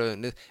my daughter,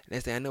 and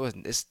next thing I know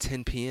it's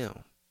 10 p.m.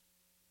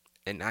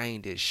 and I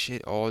ain't did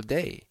shit all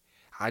day.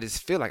 I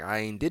just feel like I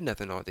ain't did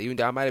nothing all day, even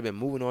though I might have been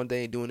moving all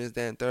day, doing this,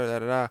 that, and third, da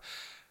da da.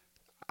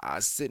 I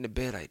sit in the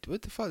bed like,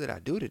 what the fuck did I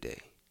do today?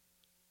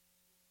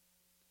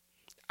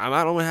 I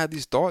don't want to have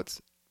these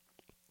thoughts.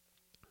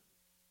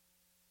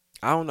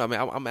 I don't know. I mean,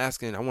 I'm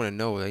asking. I want to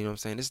know. You know what I'm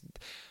saying? This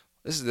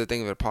is the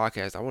thing of the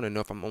podcast. I want to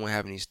know if I'm only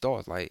having these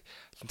thoughts. Like,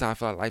 sometimes I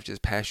feel like life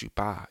just pass you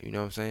by. You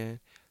know what I'm saying?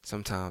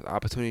 Sometimes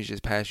opportunities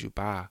just pass you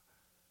by.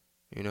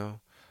 You know?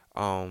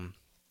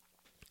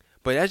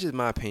 But that's just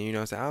my opinion. You know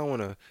what I'm saying? I don't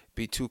want to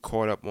be too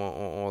caught up on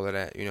all of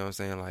that. You know what I'm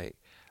saying? Like,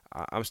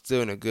 I'm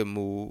still in a good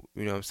mood.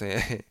 You know what I'm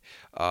saying?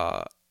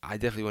 I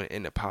definitely want to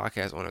end the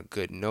podcast on a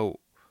good note.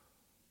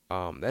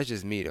 That's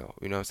just me, though.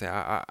 You know what I'm saying?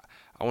 I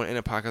want to end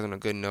the podcast on a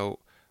good note.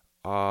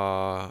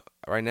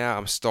 Right now,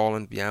 I'm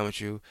stalling, to be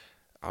honest with you.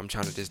 I'm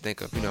trying to just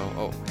think of,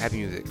 happy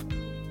music.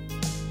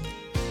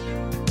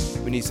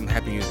 We need some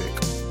happy music.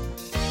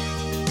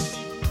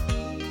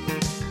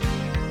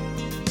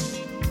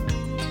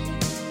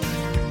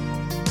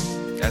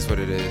 That's what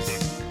it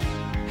is.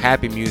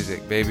 Happy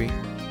music, baby.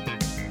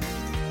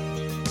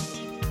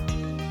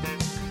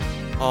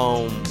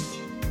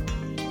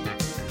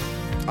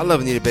 I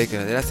love Anita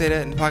Baker. Did I say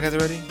that in the podcast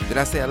already? Did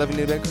I say I love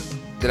Anita Baker?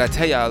 Did I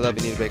tell y'all I love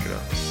Anita Baker, though?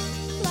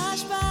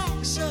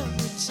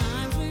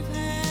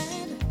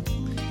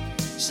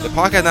 The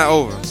podcast not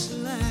over.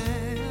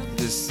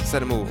 Just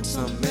set a move.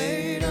 Some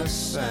made us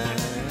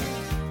sad.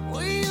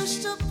 We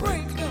used to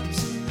break up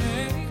to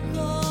make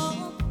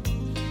up.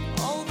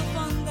 All the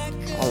fun that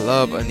I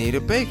love Anita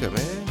Baker,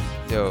 man.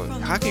 Yo,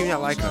 how can you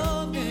not like her?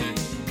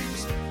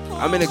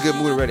 I'm in a good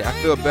mood already. I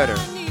feel better.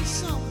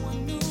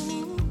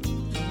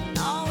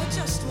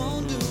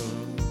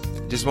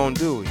 just won't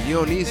do. You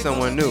don't need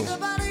someone new.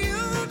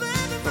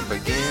 From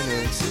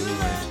beginning to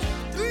end.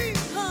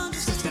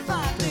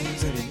 365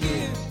 days in a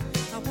year.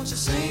 I want your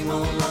same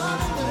old love,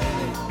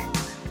 baby.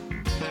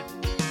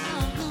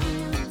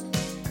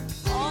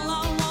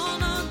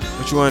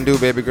 What you wanna do,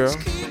 baby girl?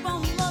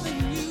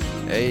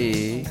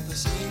 Hey.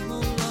 Same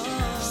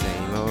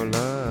old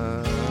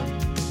love.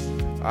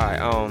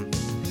 Alright,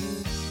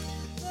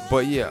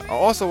 but yeah, I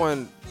also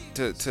want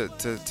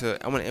to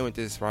I want to end with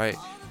this, right?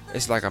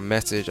 It's like a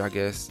message, I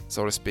guess,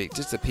 so to speak,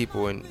 just to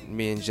people and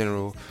me in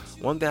general.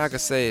 One thing I could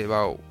say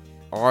about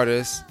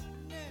artists,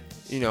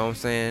 you know what I'm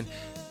saying,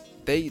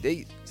 they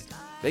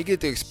get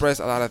to express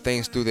a lot of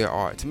things through their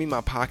art. To me, my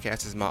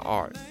podcast is my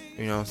art.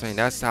 You know what I'm saying?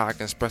 That's how I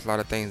can express a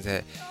lot of things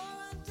that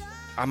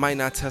I might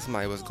not tell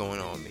somebody what's going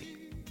on with me.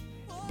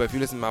 But if you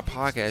listen to my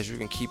podcast, you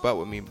can keep up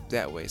with me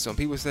that way. So when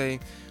people say,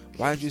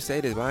 why did you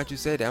say this? Why didn't you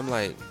say that? I'm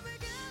like,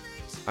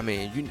 I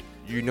mean,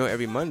 you know,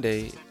 every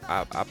Monday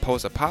I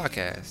post a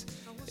podcast.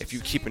 If you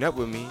keeping up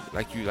with me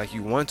like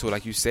you want to,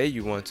 like you say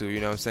you want to, you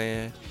know what I'm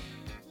saying?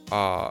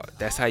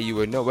 That's how you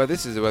would know whether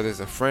it's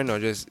a friend or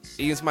just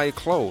even somebody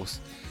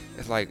close.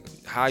 It's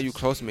like, how are you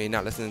close to me and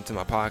not listening to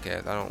my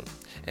podcast? And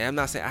I'm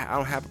not saying I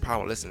don't have a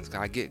problem with listens,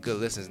 because I get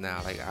good listens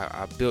now. Like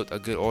I built a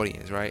good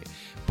audience, right?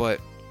 But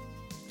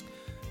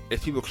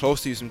if people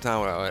close to you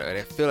sometimes, or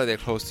they feel like they're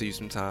close to you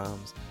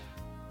sometimes,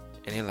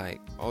 and they're like,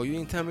 oh, you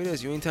didn't tell me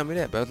this, you didn't tell me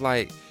that. But it's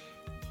like,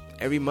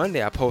 every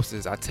Monday I post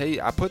this. I tell you,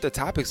 I put the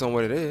topics on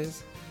what it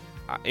is.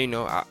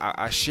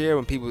 I share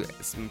when people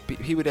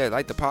that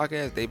like the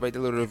podcast, they write the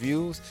little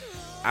reviews.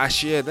 I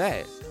share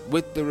that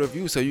with the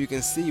review so you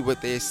can see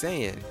what they're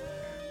saying.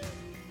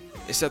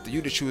 It's up to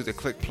you to choose to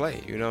click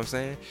play. You know what I'm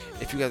saying?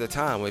 If you got the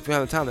time. Well, if you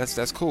have the time,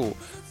 that's cool.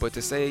 But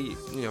to say,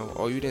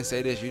 oh, you didn't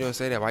say this, you didn't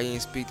say that, why you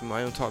didn't speak to me, why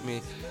you didn't talk to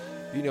me?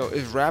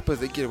 It's rappers,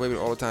 they get away with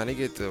it all the time. They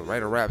get to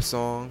write a rap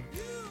song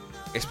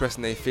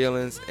expressing their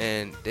feelings,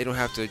 and they don't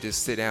have to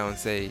just sit down and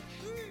say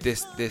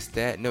this,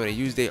 that. No, they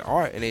use their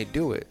art and they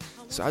do it.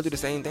 So I do the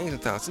same thing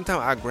sometimes.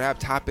 Sometimes I grab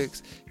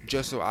topics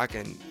just so I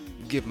can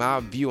give my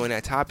view on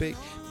that topic,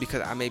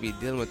 because I may be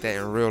dealing with that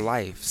in real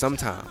life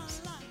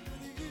sometimes.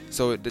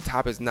 So the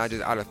topic's not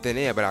just out of thin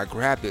air, but I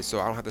grabbed it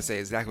so I don't have to say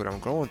exactly what I'm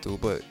going through,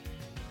 but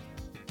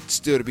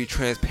still to be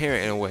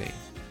transparent in a way.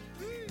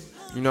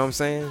 You know what I'm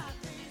saying?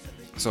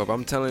 So if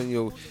I'm telling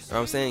you, if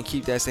I'm saying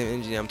keep that same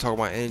energy, I'm talking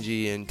about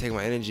energy and take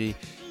my energy,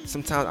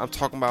 sometimes I'm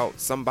talking about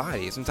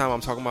somebody. Sometimes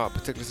I'm talking about a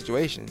particular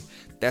situation.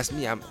 That's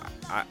me.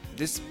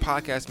 This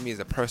podcast to me is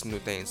a personal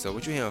thing. So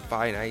what you hear on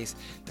Fire and Ice,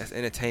 that's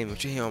entertainment.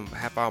 What you hear on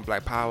Half Hour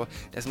Black Power,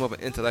 that's more of an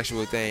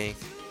intellectual thing.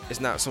 It's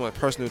not so much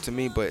personal to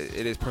me, but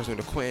it is personal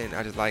to Quentin.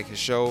 I just like his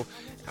show.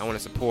 I want to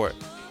support.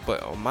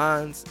 But on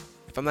mine's,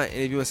 if I'm not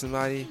interviewing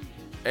somebody,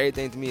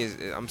 everything to me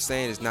I'm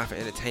saying is not for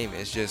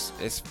entertainment. It's just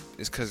it's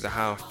because of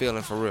how I'm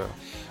feeling for real.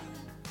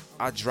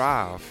 I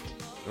drive,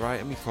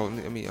 right?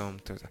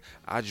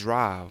 I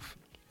drive.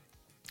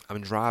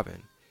 I'm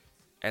driving.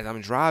 As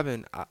I'm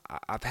driving, I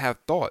have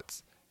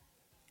thoughts.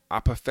 I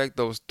perfect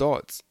those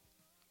thoughts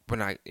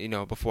when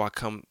before I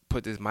come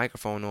put this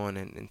microphone on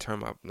and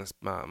turn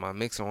my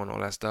mixer on, all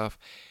that stuff.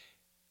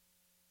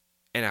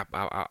 And I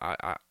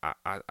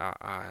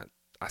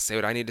say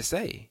what I need to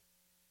say.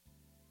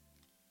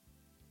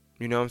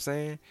 You know what I'm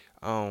saying?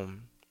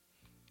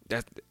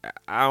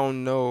 I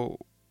don't know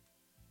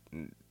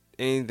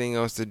anything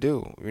else to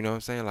do. You know what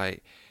I'm saying?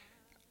 Like,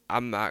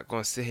 I'm not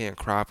gonna sit here and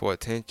cry for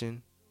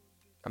attention.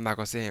 I'm not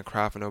gonna sit here and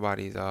cry for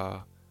nobody's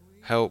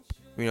help.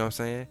 You know what I'm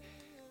saying?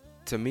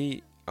 To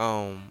me,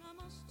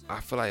 I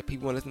feel like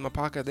people want to listen to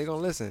my podcast, they're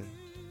gonna listen.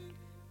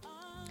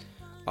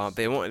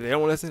 They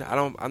don't listen.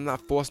 I'm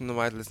not forcing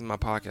nobody to listen to my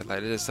podcast. Like,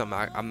 this is something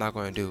I'm not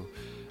gonna do.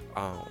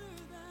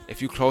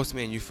 If you close to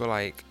me and you feel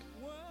like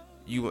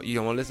you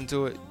don't want to listen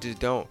to it, just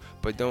don't.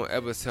 But don't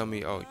ever tell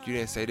me, oh, you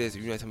didn't say this,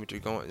 you didn't tell me what you're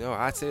going. No,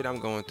 I said I'm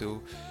going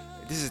through.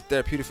 This is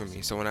therapeutic for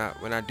me. So when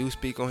I do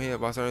speak on here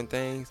about certain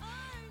things,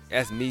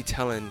 that's me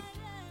telling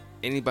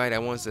anybody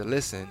that wants to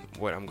listen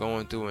what I'm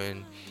going through,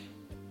 and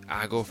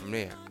I go from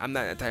there. I'm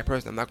not that type of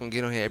person. I'm not gonna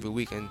get on here every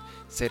week and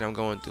say that I'm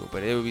going through.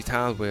 But there will be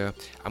times where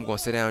I'm gonna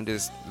sit down and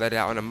just let it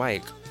out on the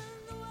mic.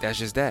 That's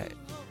just that.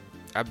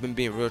 I've been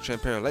being real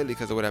transparent lately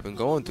because of what I've been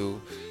going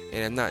through,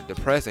 and I'm not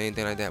depressed or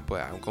anything like that.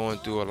 But I'm going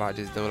through a lot,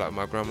 just dealing with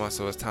my grandma.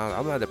 So it's times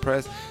I'm not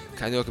depressed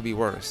because I know it could be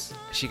worse.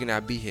 She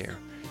cannot be here.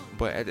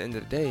 But at the end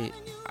of the day,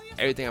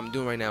 everything I'm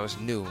doing right now is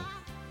new.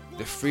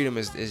 The freedom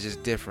is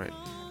just different.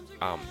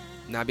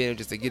 Not being able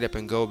just to get up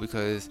and go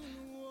because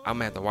I'm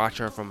gonna have to watch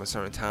her from a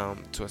certain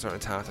time to a certain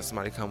time so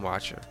somebody come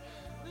watch her,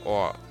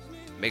 or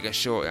making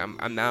sure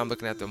I'm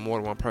looking after more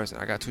than one person.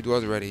 I got 2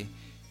 daughters already,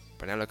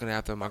 but now I'm looking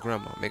after my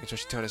grandma, making sure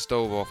she turned the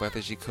stove off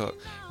after she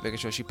cooked, making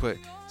sure she put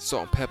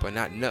salt and pepper,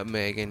 not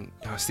nutmeg, in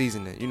her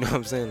seasoning. You know what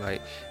I'm saying?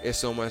 Like, it's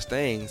so much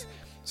things.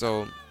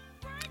 So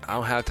I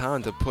don't have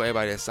time to put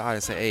everybody aside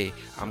and say, hey,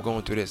 I'm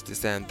going through this,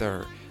 that, and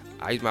third.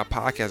 I use my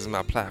podcast as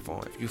my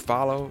platform. If you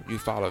follow, you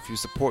follow. If you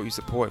support, you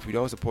support. If you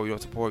don't support, you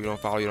don't support. You don't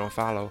follow, you don't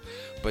follow.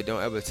 But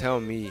don't ever tell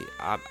me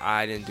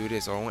I didn't do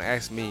this, or don't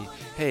ask me,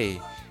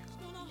 hey,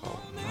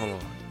 hold on.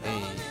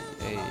 Hey.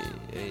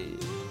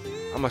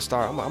 I'm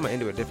gonna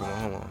end it with a different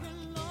one. Hold on.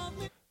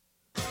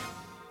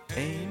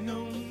 Ain't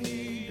no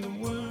need to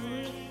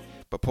worry.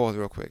 But pause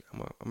real quick. I'm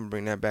gonna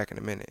bring that back in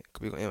a minute.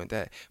 Cause we gonna end with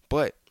that.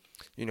 But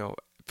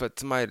for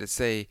somebody to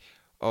say,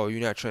 "Oh,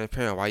 you're not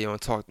transparent. Why you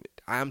don't talk?"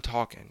 I'm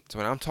talking. So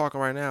when I'm talking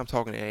right now, I'm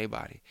talking to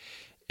anybody.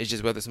 It's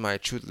just whether somebody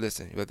choose to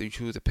listen, whether you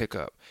choose to pick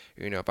up.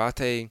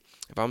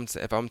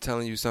 If I'm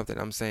telling you something,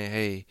 I'm saying,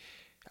 hey,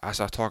 I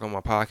start talking on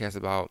my podcast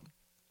about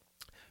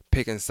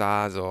picking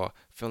sides or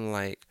feeling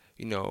like,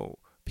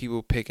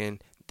 people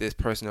picking this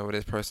person over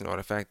this person, or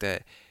the fact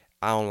that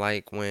I don't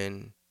like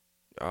when,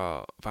 if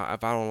I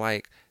don't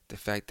like the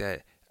fact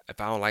that if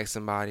I don't like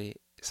somebody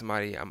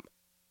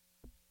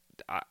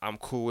I'm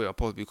cool with, I'm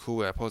supposed to be cool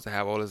with, I'm supposed to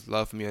have all this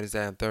love for me or this,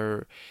 that, and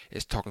third,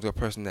 is talking to a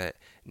person that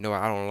I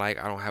don't like,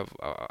 I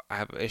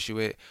have an issue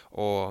with,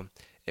 or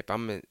if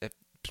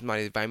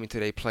somebody invite me to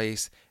their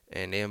place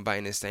and they're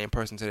inviting the same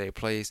person to their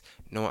place,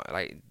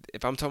 like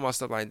if I'm talking about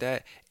stuff like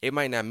that, it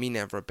might not mean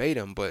that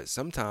verbatim, but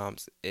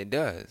sometimes it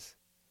does.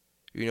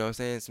 You know what I'm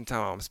saying?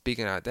 Sometimes I'm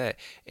speaking out that,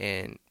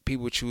 and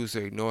people choose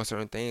to ignore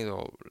certain things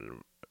or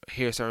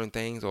hear certain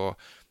things or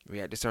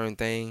react to certain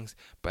things.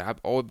 But I've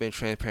always been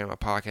transparent on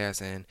my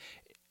podcast, and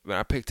when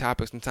I pick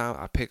topics, sometimes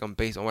I pick them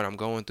based on what I'm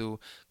going through,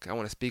 because I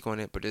want to speak on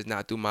it, but it's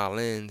not through my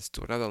lens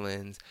to another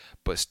lens,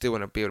 but still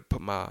want to be able to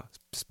put my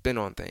spin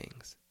on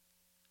things.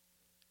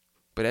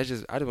 But I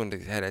just want to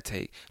have that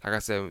take. Like I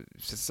said,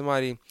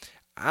 somebody,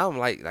 I don't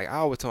like I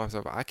always tell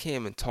myself, I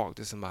can't even talk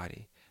to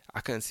somebody. I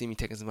couldn't see me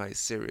taking somebody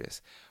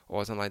serious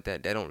or something like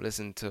that. They don't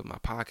listen to my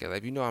podcast.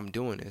 Like, I'm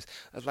doing this.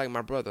 That's like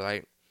my brother.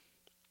 Like,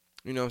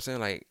 you know what I'm saying?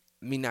 Like,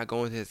 me not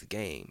going to his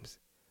games.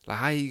 Like,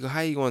 how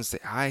he gonna say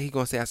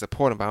I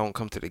support him but I don't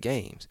come to the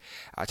games?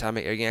 I try to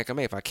make every game I can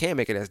make. If I can't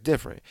make it, that's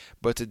different.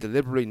 But to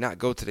deliberately not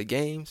go to the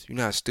games, you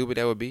know how stupid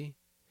that would be?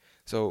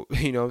 So,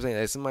 you know what I'm saying?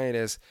 As somebody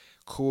that's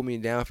cool me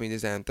down for me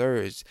this, that, and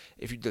third,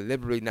 if you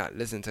deliberately not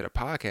listen to the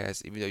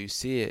podcast, even though you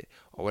see it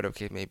or whatever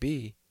case may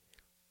be,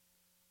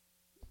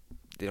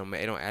 it don't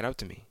add up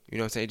to me. You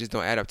know what I'm saying? It just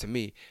don't add up to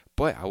me.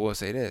 But I will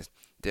say this: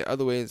 there are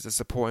other ways of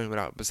supporting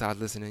besides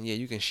listening. Yeah,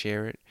 you can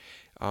share it.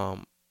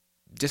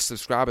 Just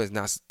subscribing is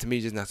not, to me,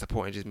 just not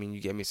supporting. It just means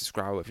you get me a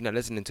subscriber. If you're not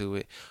listening to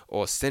it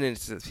or sending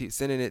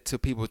it to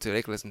people to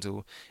they can listen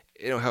to,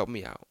 it don't help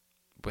me out.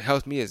 What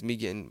helps me is me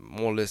getting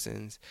more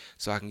listens,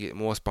 so I can get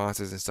more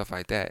sponsors and stuff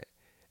like that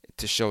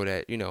to show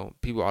that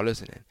people are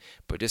listening.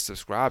 But just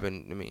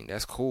subscribing, I mean,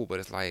 that's cool, but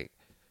it's like,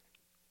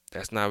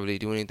 that's not really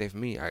doing anything for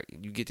me.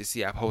 You get to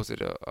see I posted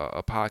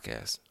a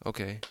podcast.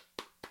 Okay.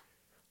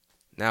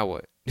 Now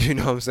what? You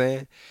know what I'm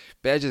saying?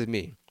 But that's just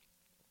me.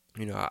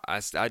 I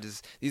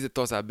just, these are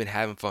thoughts I've been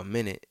having for a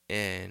minute.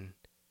 And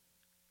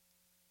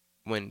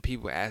when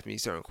people ask me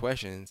certain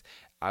questions,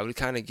 I would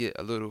kind of get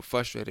a little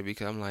frustrated,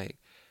 because I'm like,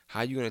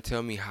 how you going to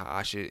tell me how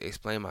I should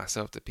explain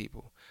myself to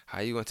people? How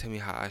you going to tell me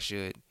how I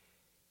should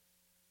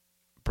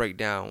break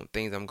down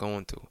things I'm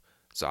going through?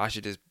 So I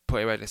should just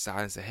put everybody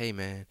aside and say, hey,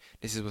 man,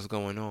 this is what's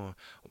going on.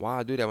 Why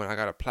I do that when I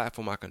got a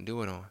platform I can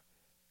do it on?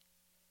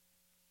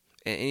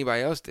 And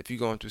anybody else, if you're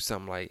going through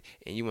something like,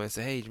 and you want to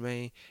say, hey,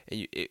 Jermaine,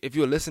 and if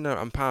you're a listener,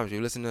 I'm promise you're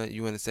a listener,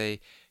 you want to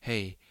say,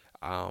 hey,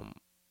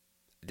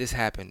 this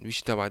happened. We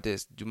should talk about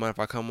this. Do you mind if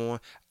I come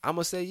on? I'm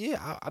going to say,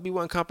 yeah, I'll be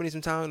wanting company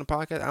sometime in the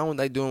podcast. I don't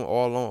like doing it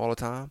all alone all the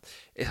time.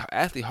 It's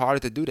actually harder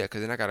to do that,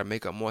 because then I got to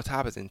make up more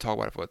topics and talk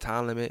about it for a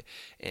time limit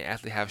and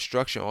actually have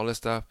structure and all this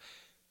stuff.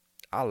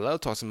 I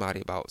love talking to somebody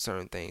about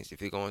certain things.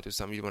 If you're going through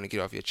something you want to get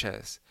off your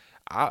chest,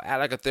 I'll act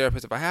like a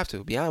therapist if I have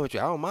to. Be honest with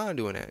you, I don't mind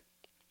doing that.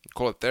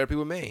 Call it therapy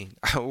with Maine.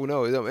 I don't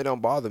know. It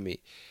don't bother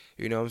me.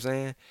 You know what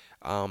I'm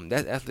saying?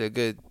 That's actually a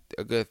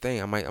good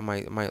thing. I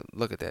might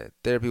look at that.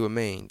 Therapy with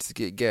Maine. Just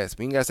get guests.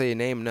 We ain't gotta say your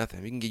name or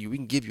nothing. We can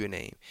give you a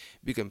name.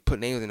 We can put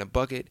names in a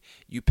bucket.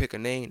 You pick a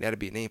name. That'll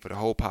be a name for the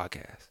whole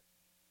podcast.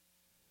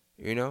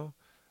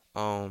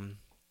 But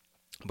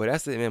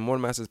that's it, man.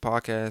 Morning Masters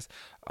podcast.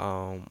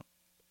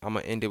 I'm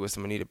going to end it with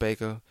some Anita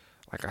Baker,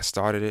 like I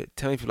started it.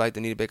 Tell me if you like the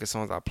Anita Baker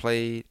songs I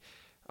played.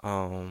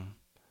 I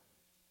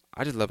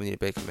just love Anita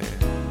Baker, man.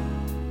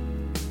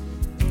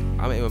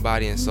 I'm in my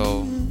body and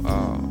soul.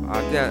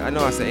 I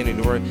know I said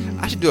end the word.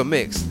 I should do a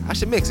mix. I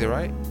should mix it,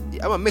 right? I'm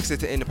going to mix it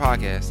to end the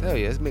podcast. Hell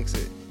yeah, let's mix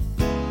it.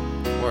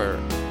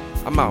 Word.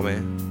 I'm out,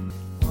 man.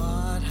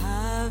 What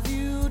have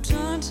you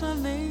done to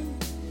me?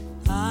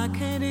 I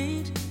can't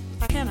eat,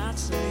 I cannot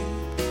sleep,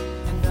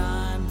 and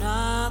I'm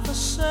not the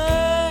same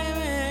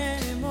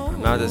anymore.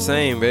 Not the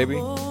same, baby.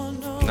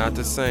 Not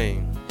the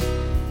same.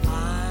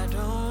 I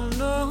don't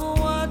know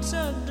what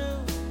to do,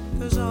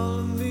 'cause all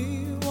of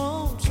me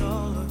wants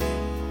all of you.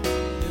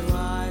 Do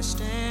I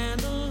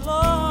stand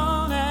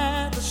alone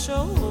at the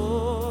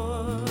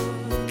shore?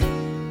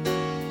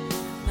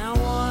 Now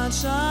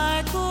once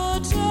I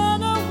could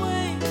turn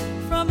away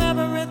from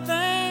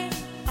everything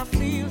I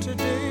feel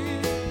today,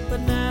 but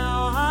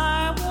now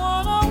I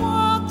wanna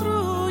walk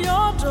through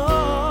your door.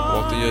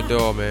 Walk through your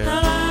door, man.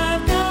 And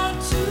I've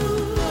got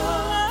to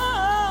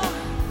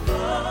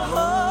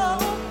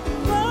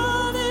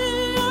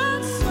body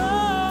and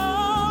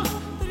soul,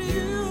 that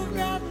you've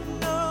got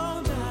no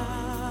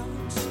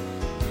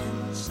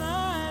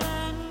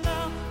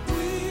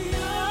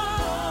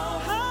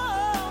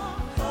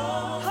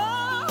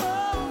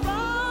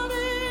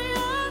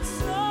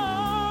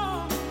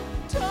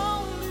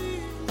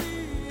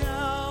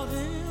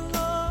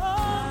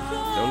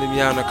leave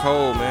me out in the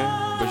cold,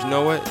 man. But you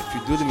know what? If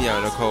you do leave me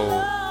out in the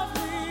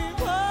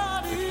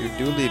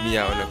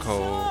cold,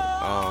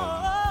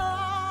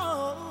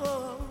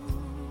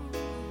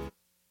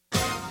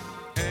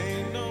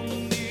 ain't no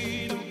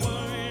need of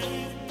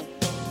worrying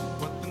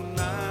what the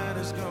night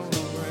is gonna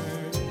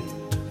bring.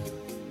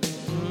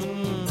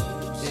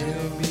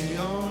 It'll be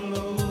all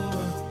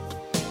over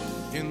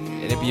in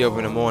the it'll be over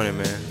in the morning,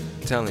 man.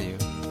 I'm telling you.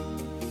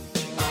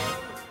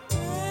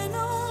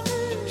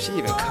 She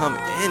even come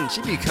in.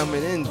 She be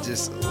coming in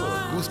just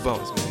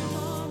goosebumps, man.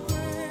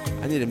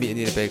 I need to meet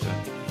Anita Baker.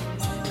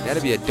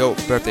 That'd be a dope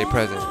birthday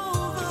present.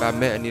 If I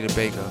met Anita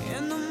Baker,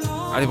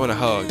 I just want a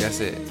hug. That's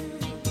it.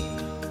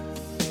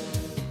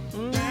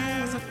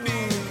 There's a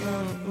feeling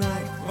of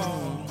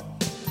nightfall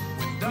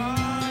when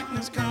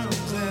darkness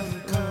comes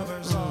and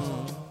covers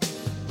all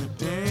the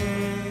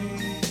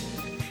day.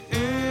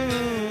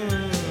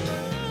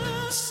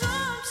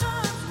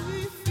 Sometimes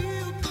we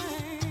feel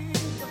pain.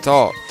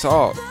 Talk.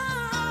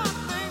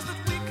 Things that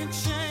we can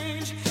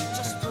change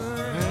just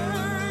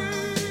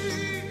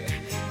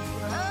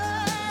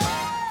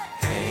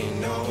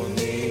ain't no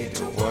need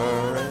to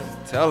worry.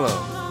 Tell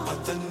them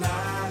But the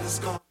night is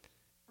gone.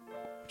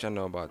 what y'all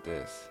know about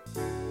this.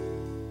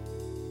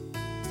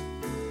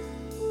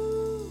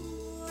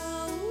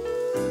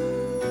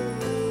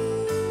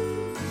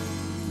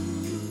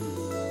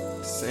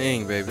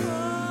 Sing, baby.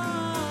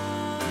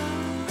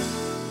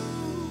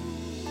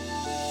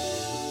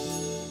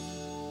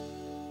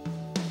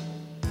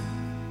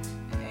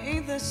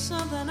 Ain't there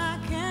something I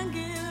can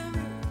give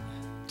you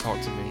Talk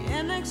to me.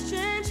 in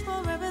exchange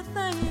for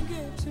everything you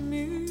give to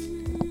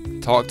me?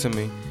 Talk to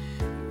me.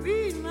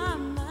 Read my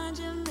mind,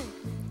 you make me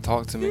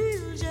Talk to me.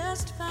 feel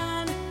just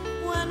fine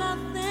when I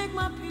think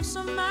my peace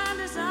of mind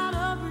is out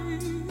of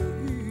reach.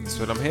 That's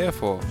what I'm here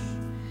for.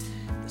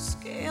 The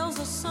scales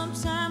are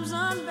sometimes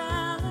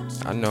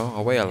unbalanced, I know.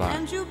 I weigh a lot.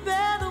 and you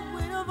bear the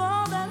weight of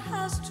all that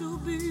has to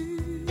be.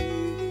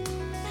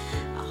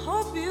 I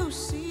hope you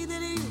see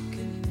that you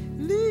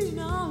can lean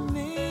on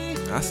me.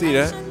 I see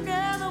that.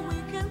 Together we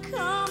can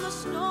calm the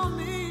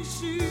stormy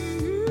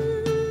seas.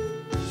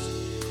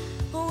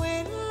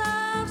 When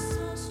love's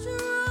so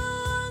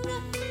strong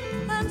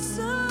and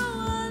so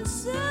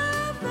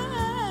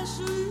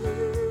unselfishly,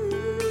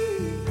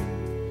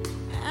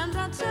 and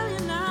I tell you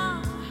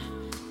now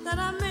that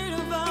I made a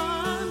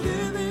vow, I'm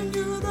giving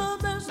you the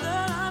best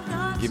that I've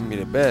got. Give me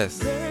the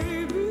best.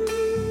 Baby,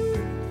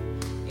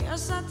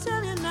 yes, I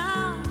tell you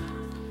now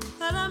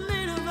that I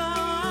made a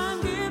vow.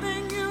 I'm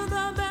giving you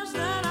the best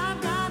that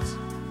I've got.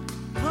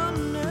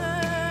 Honey,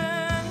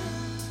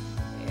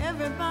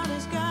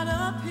 everybody's got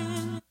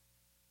opinions.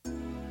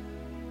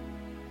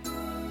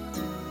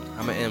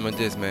 I'm gonna end with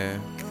this,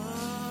 man.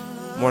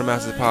 Morning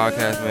Masters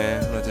Podcast,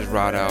 man. I'm gonna just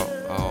ride out.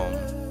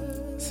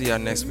 See y'all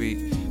next week.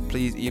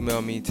 Please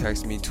email me,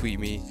 text me, tweet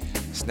me,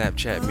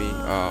 Snapchat me.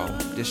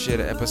 Just share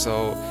the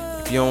episode.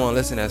 If you don't want to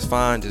listen, that's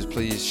fine. Just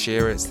please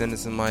share it. Send it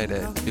to somebody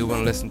that do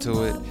want to listen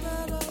to it.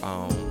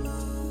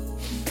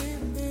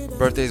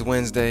 Birthday's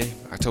Wednesday,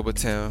 October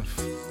 10th.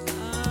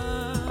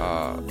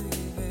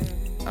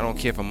 I don't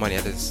care for money.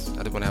 I just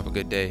want to have a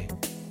good day.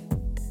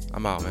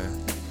 I'm out,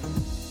 man.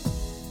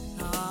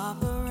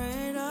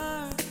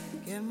 Operator,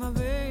 get my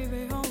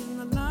baby home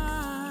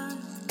tonight.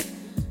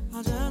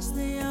 Just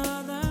the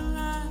other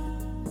night,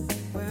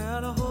 we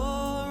had a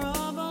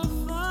horrible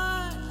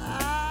fight.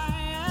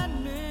 I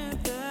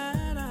admit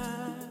that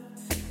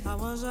I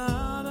was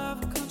out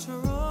of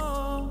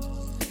control,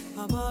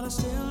 but I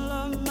still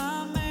love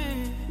my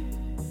man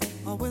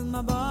with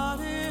my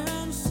body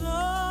and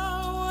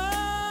soul.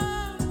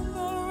 When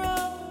the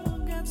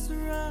road gets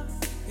rough,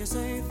 you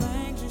say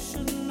things you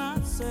should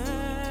not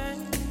say.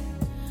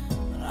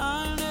 But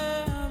I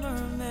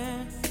never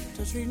meant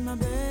to treat my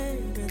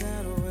baby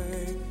that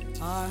way.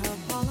 I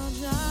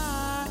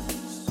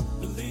apologize.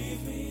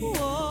 Believe me.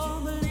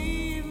 Oh,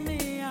 believe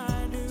me,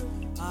 I do.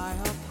 I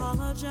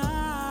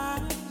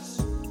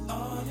apologize.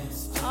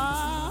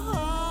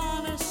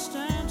 Honest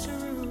and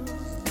true.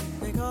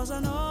 Because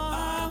I know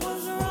I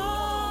was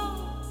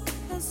wrong.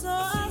 And so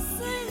I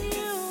sing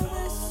you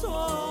this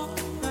song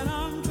that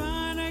I'm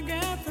trying to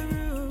get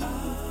through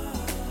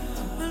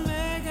and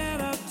make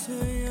it up to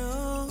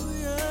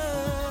you.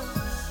 Yes.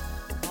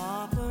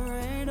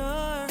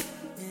 Operator,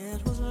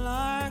 it was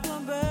like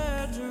a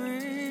bad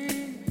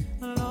dream.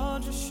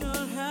 Lord, you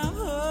should have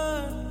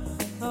heard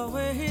the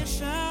way he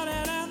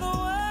shouted and the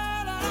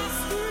way I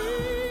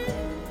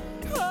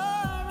screamed.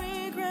 I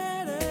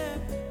regret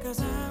it, 'cause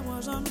I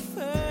was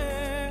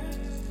unfair.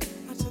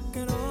 I took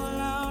it all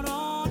out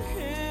on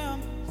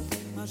him,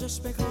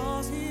 just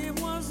because he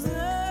was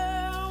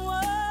there.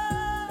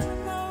 When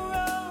the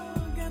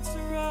road gets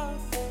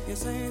rough, you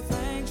say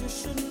things you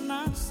should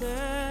not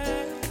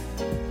say.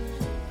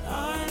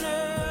 I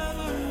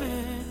never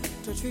meant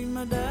to treat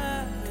my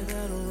daddy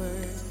that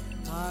way.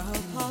 I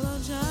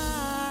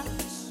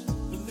apologize.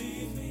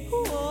 Believe me.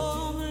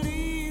 Oh,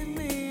 believe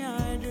me,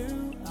 I do.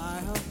 I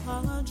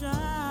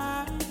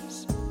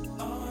apologize.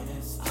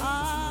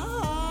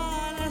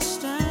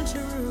 Honest and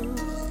true.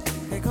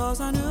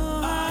 Because I knew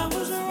I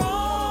was wrong.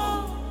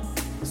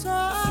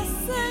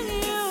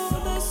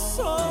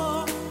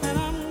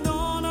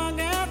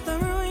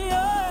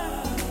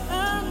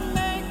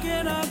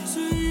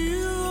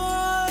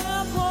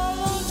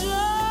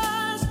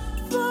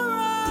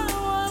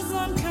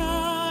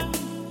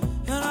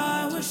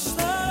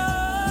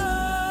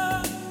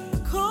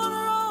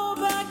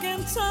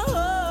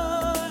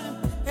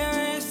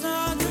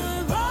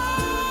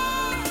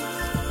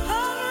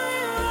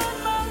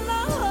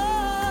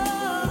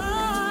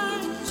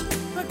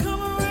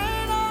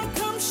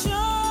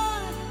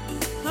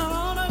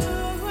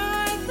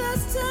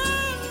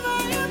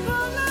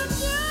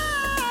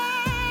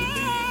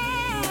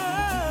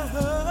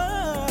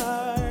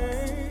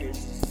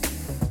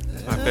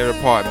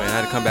 favorite part, man. I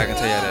had to come back and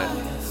tell you that.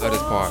 Love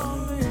this part.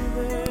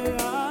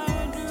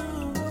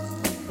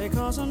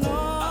 Because I know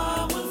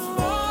I was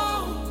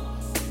wrong,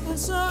 and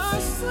so I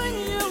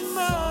sing you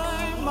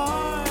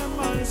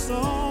my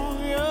song.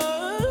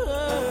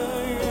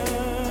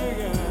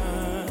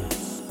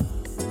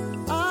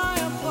 I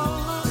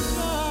apologize.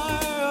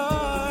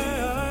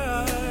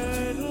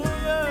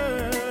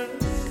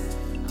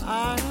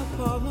 I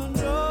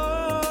apologize.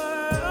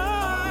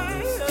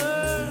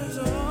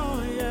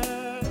 Oh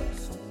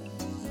yes,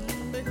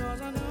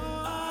 because I know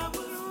I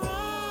was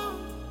wrong,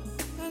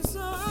 and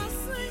so I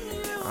sing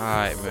you.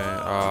 Alright, man.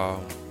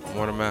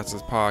 Mortal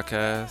Masters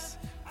Podcast.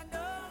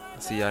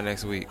 See y'all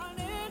next week.